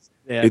answer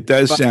that. It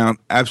does sound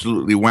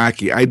absolutely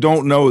wacky. I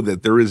don't know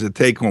that there is a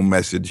take-home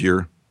message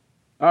here.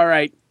 All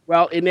right.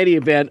 Well, in any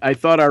event, I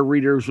thought our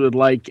readers would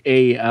like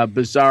a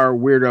bizarre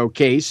weirdo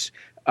case.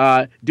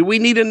 Do we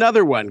need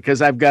another one?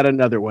 Because I've got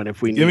another one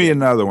if we need. Give me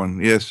another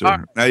one. Yes,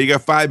 sir. Now you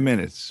got 5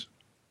 minutes.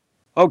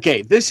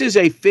 Okay, this is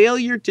a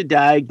failure to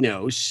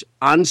diagnose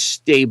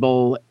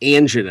unstable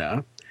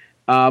angina,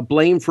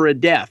 blamed for a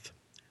death.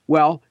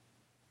 Well,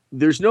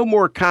 there's no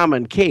more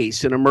common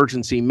case in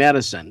emergency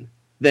medicine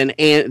than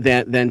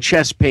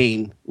chest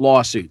pain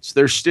lawsuits.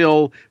 They're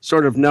still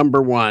sort of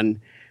number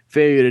one,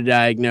 failure to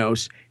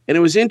diagnose. And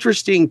it was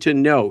interesting to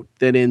note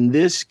that in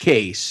this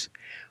case,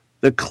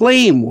 the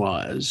claim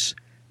was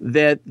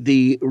that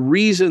the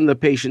reason the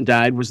patient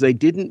died was they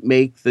didn't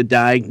make the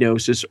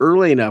diagnosis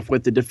early enough.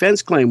 What the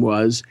defense claim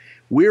was,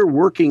 we're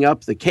working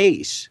up the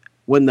case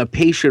when the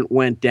patient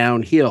went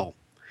downhill.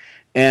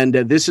 And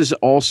this is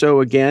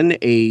also, again,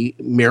 a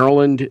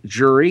Maryland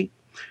jury.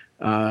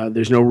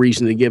 There's no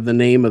reason to give the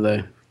name of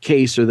the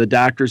case or the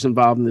doctors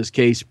involved in this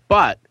case,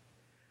 but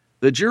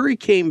the jury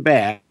came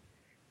back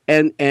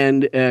and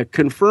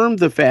confirmed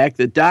the fact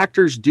that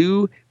doctors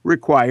do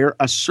require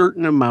a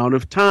certain amount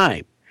of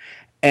time,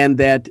 and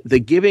that the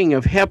giving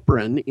of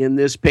heparin in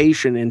this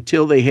patient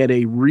until they had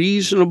a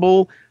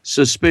reasonable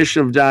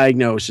suspicion of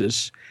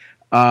diagnosis,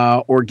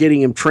 or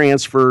getting him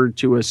transferred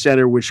to a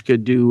center which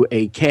could do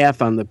a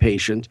cath on the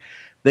patient,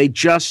 they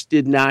just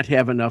did not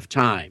have enough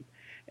time.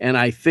 And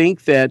I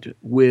think that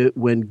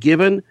when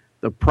given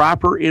the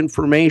proper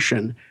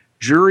information,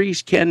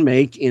 juries can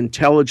make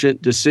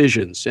intelligent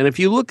decisions. And if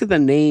you look at the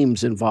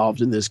names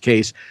involved in this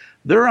case,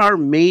 there are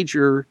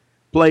major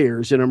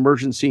players in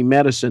emergency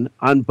medicine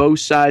on both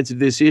sides of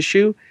this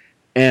issue,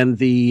 and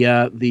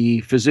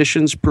the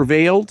physicians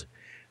prevailed.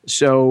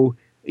 So,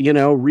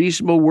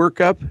 reasonable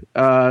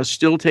workup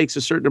still takes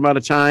a certain amount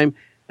of time,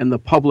 and the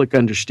public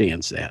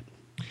understands that.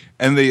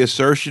 And the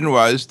assertion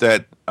was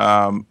that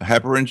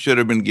heparin should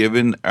have been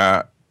given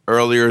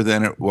earlier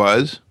than it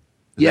was?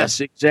 Yes,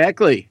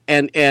 exactly.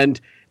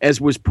 And as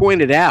was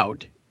pointed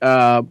out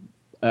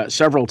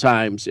several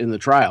times in the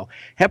trial,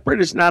 heparin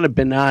is not a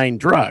benign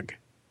drug.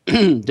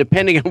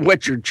 Depending on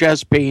what your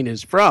chest pain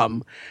is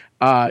from,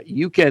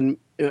 you can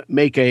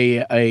make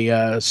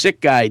a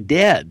sick guy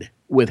dead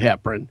with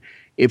heparin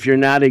if you're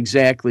not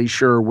exactly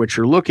sure what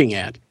you're looking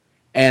at.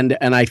 And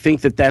I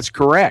think that that's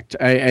correct.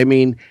 I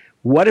mean,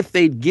 what if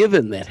they'd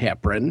given that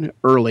heparin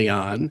early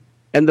on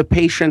and the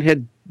patient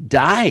had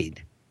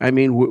died? I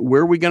mean,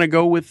 where are we going to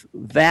go with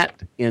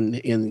that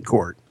in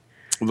court?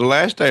 Well, the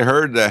last I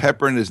heard,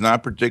 heparin is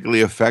not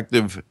particularly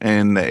effective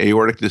in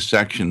aortic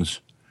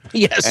dissections.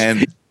 Yes,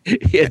 and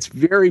it's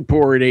very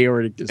poor in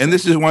aortic dissection. And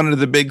this is one of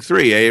the big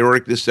three: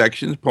 aortic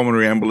dissections,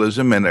 pulmonary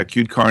embolism, and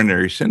acute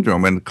coronary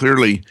syndrome. And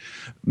clearly,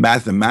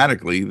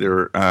 mathematically,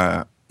 there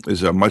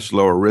is a much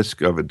lower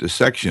risk of a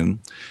dissection.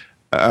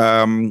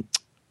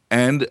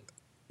 And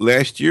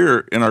last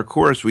year in our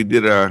course, we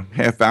did a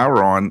half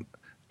hour on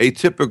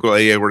atypical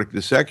aortic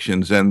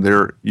dissections, and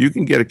there you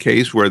can get a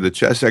case where the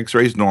chest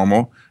X-ray is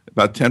normal.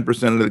 About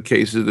 10% of the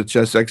cases, the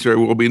chest X-ray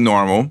will be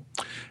normal.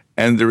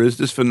 And there is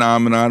this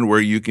phenomenon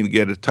where you can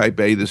get a type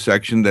A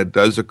dissection that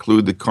does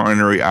occlude the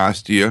coronary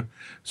ostia,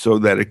 so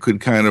that it could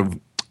kind of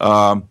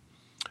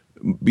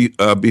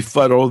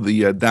befuddle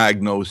the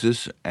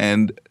diagnosis.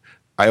 And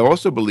I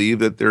also believe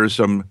that there is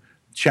some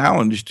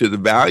challenge to the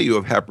value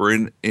of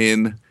heparin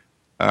in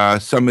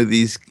some of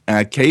these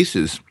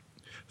cases.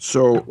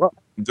 So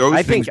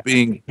those things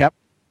being...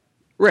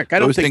 Rick, I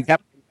don't think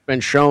heparin's been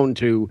shown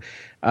to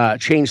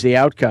change the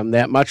outcome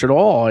that much at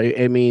all.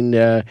 I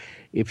mean...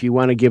 if you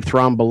want to give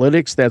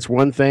thrombolytics, that's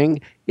one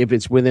thing. If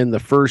it's within the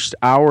first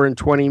hour and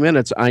 20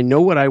 minutes, I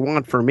know what I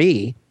want for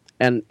me,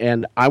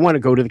 and I want to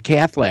go to the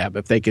cath lab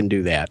if they can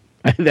do that.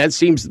 That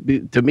seems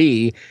to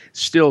me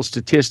still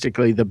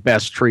statistically the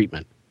best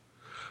treatment.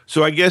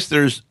 So I guess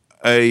there's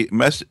a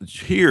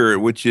message here,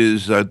 which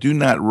is do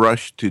not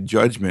rush to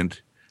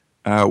judgment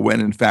when,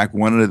 in fact,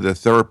 one of the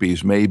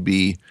therapies may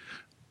be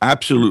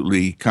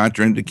absolutely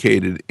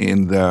contraindicated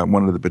in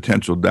one of the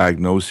potential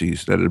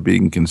diagnoses that are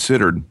being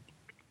considered.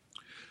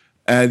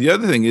 The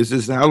other thing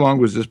is how long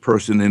was this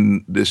person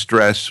in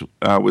distress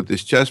with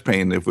this chest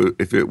pain?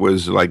 If it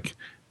was like,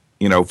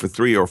 for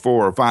 3 or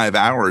 4 or 5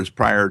 hours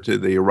prior to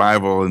the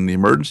arrival in the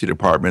emergency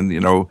department,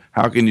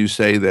 how can you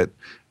say that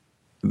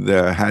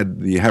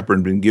had the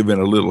heparin been given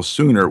a little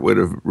sooner, it would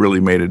have really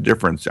made a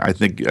difference? I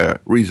think a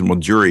reasonable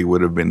jury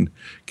would have been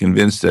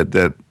convinced that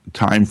that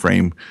time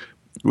frame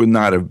would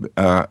not have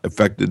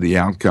affected the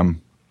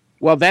outcome.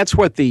 Well, that's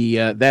what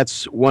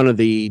that's one of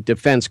the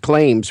defense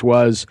claims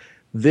was.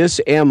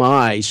 This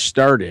MI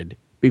started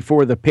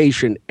before the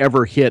patient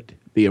ever hit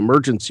the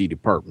emergency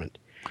department,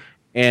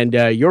 and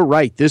you're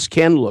right. This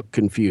can look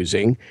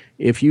confusing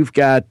if you've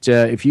got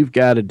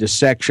a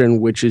dissection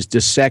which is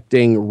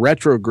dissecting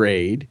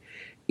retrograde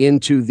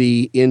into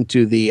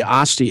the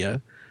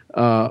ostia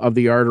of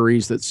the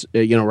arteries that's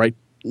right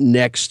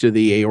next to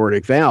the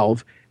aortic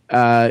valve.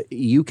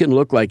 You can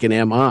look like an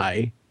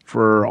MI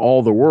for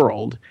all the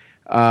world,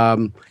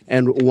 and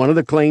one of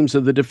the claims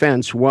of the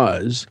defense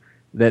was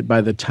that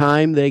by the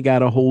time they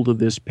got a hold of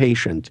this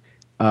patient,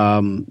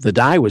 the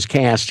die was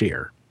cast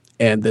here,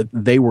 and that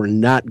they were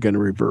not going to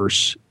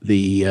reverse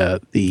the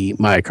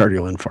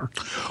myocardial infarct.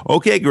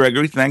 Okay,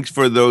 Gregory, thanks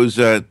for those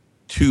 2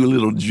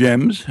 little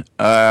gems.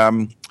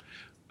 I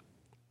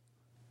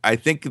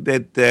think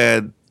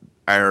that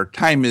our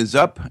time is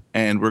up,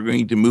 and we're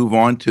going to move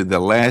on to the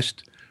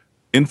last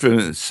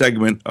infinite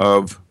segment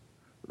of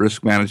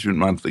Risk Management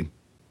Monthly.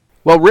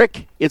 Well,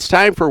 Rick, it's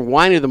time for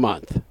Wine of the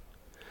Month.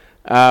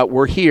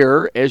 We're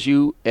here, as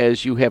you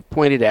have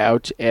pointed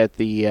out, at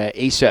the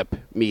ACEP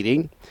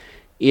meeting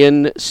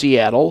in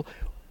Seattle.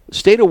 The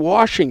state of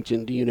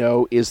Washington,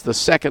 is the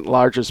second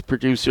largest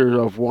producer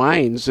of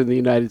wines in the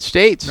United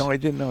States. No, I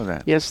didn't know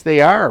that. Yes,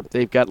 they are.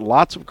 They've got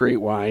lots of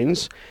great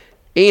wines.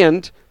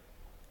 And,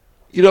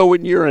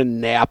 when you're in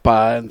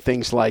Napa and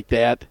things like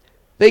that,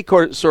 they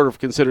sort of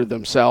consider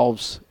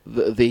themselves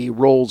the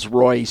Rolls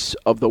Royce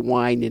of the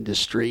wine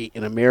industry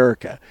in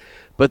America.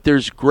 But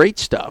there's great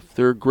stuff.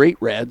 There are great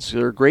reds.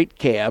 There are great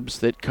cabs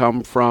that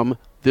come from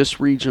this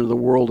region of the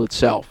world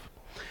itself.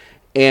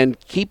 And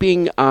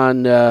keeping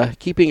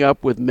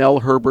up with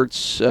Mel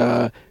Herbert's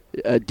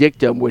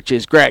dictum, which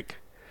is, Greg,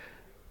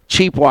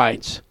 cheap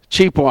wines.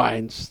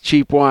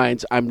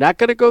 I'm not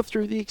going to go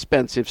through the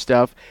expensive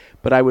stuff,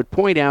 but I would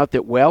point out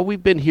that while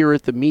we've been here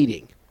at the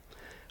meeting,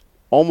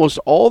 almost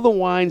all the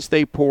wines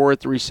they pour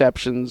at the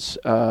receptions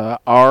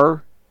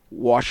are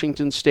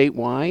Washington State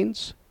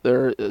wines.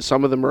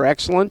 Some of them are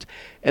excellent.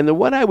 And the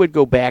one I would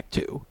go back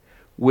to,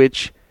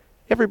 which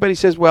everybody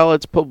says, well,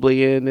 it's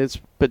plebeian, it's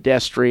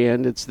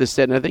pedestrian, it's this,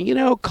 that, and that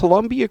thing.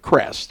 Columbia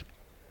Crest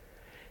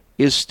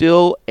is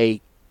still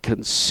a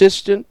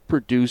consistent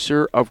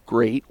producer of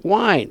great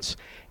wines.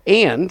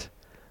 And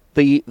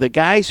the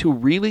guys who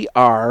really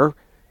are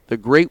the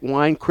great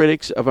wine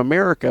critics of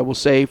America will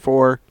say,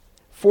 for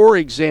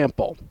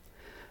example,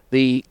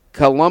 the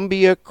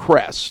Columbia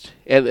Crest,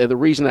 and the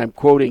reason I'm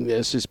quoting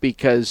this is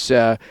because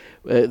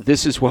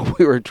this is what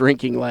we were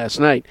drinking last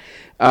night,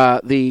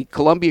 the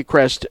Columbia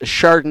Crest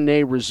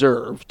Chardonnay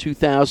Reserve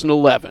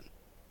 2011.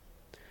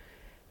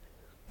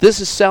 This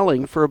is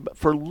selling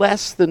for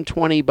less than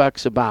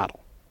 $20 a bottle.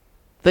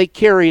 They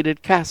carry it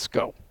at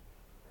Costco.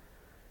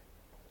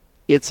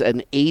 It's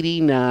an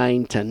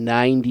 89 to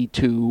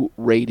 92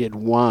 rated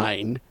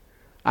wine.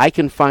 I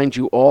can find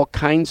you all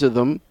kinds of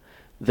them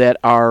that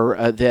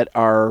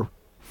are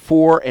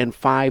 4 and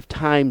 5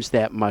 times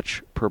that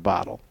much per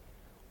bottle.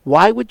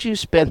 Why would you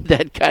spend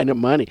that kind of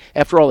money?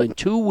 After all, in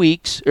 2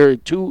 weeks or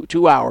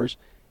 2 hours,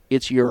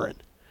 it's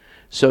urine.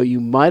 So you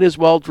might as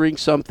well drink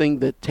something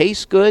that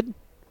tastes good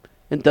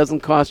and doesn't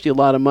cost you a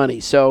lot of money.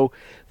 So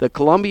the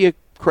Columbia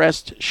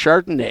Crest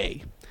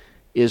Chardonnay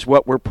is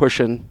what we're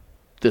pushing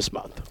this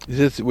month. Is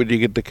this what you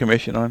get the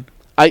commission on?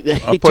 I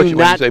do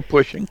not say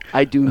pushing.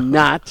 I do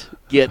not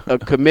get a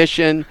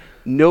commission.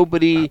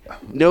 Nobody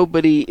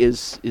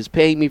is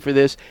paying me for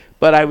this.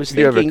 But I was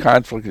thinking, you have a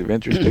conflict of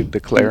interest to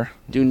declare.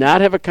 Do not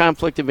have a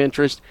conflict of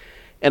interest,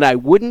 and I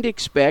wouldn't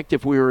expect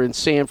if we were in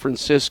San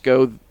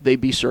Francisco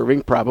they'd be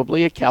serving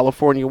probably a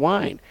California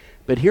wine.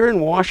 But here in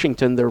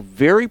Washington, they're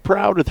very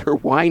proud of their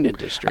wine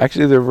industry.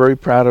 Actually, they're very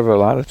proud of a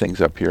lot of things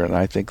up here, and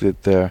I think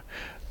that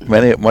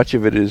much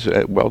of it is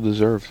well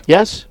deserved.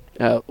 Yes,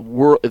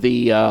 we're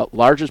the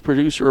largest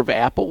producer of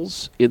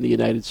apples in the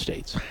United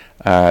States.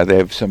 They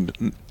have some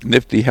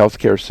nifty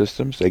healthcare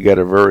systems. They got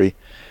a very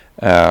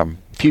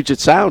Puget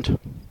Sound.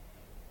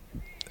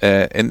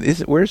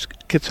 And where's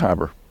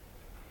Kitzhaber?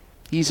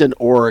 He's in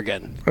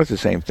Oregon. That's the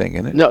same thing,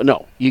 isn't it?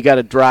 No. You got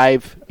to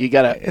drive. You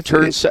got to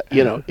turn.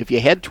 If you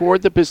head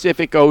toward the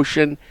Pacific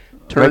Ocean,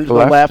 turn to the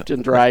left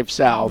and drive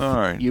south. All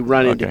right. You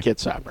run into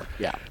Kitzhaber.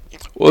 Yeah.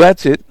 Well,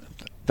 that's it.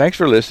 Thanks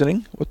for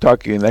listening. We'll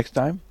talk to you next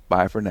time.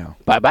 Bye for now.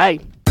 Bye-bye.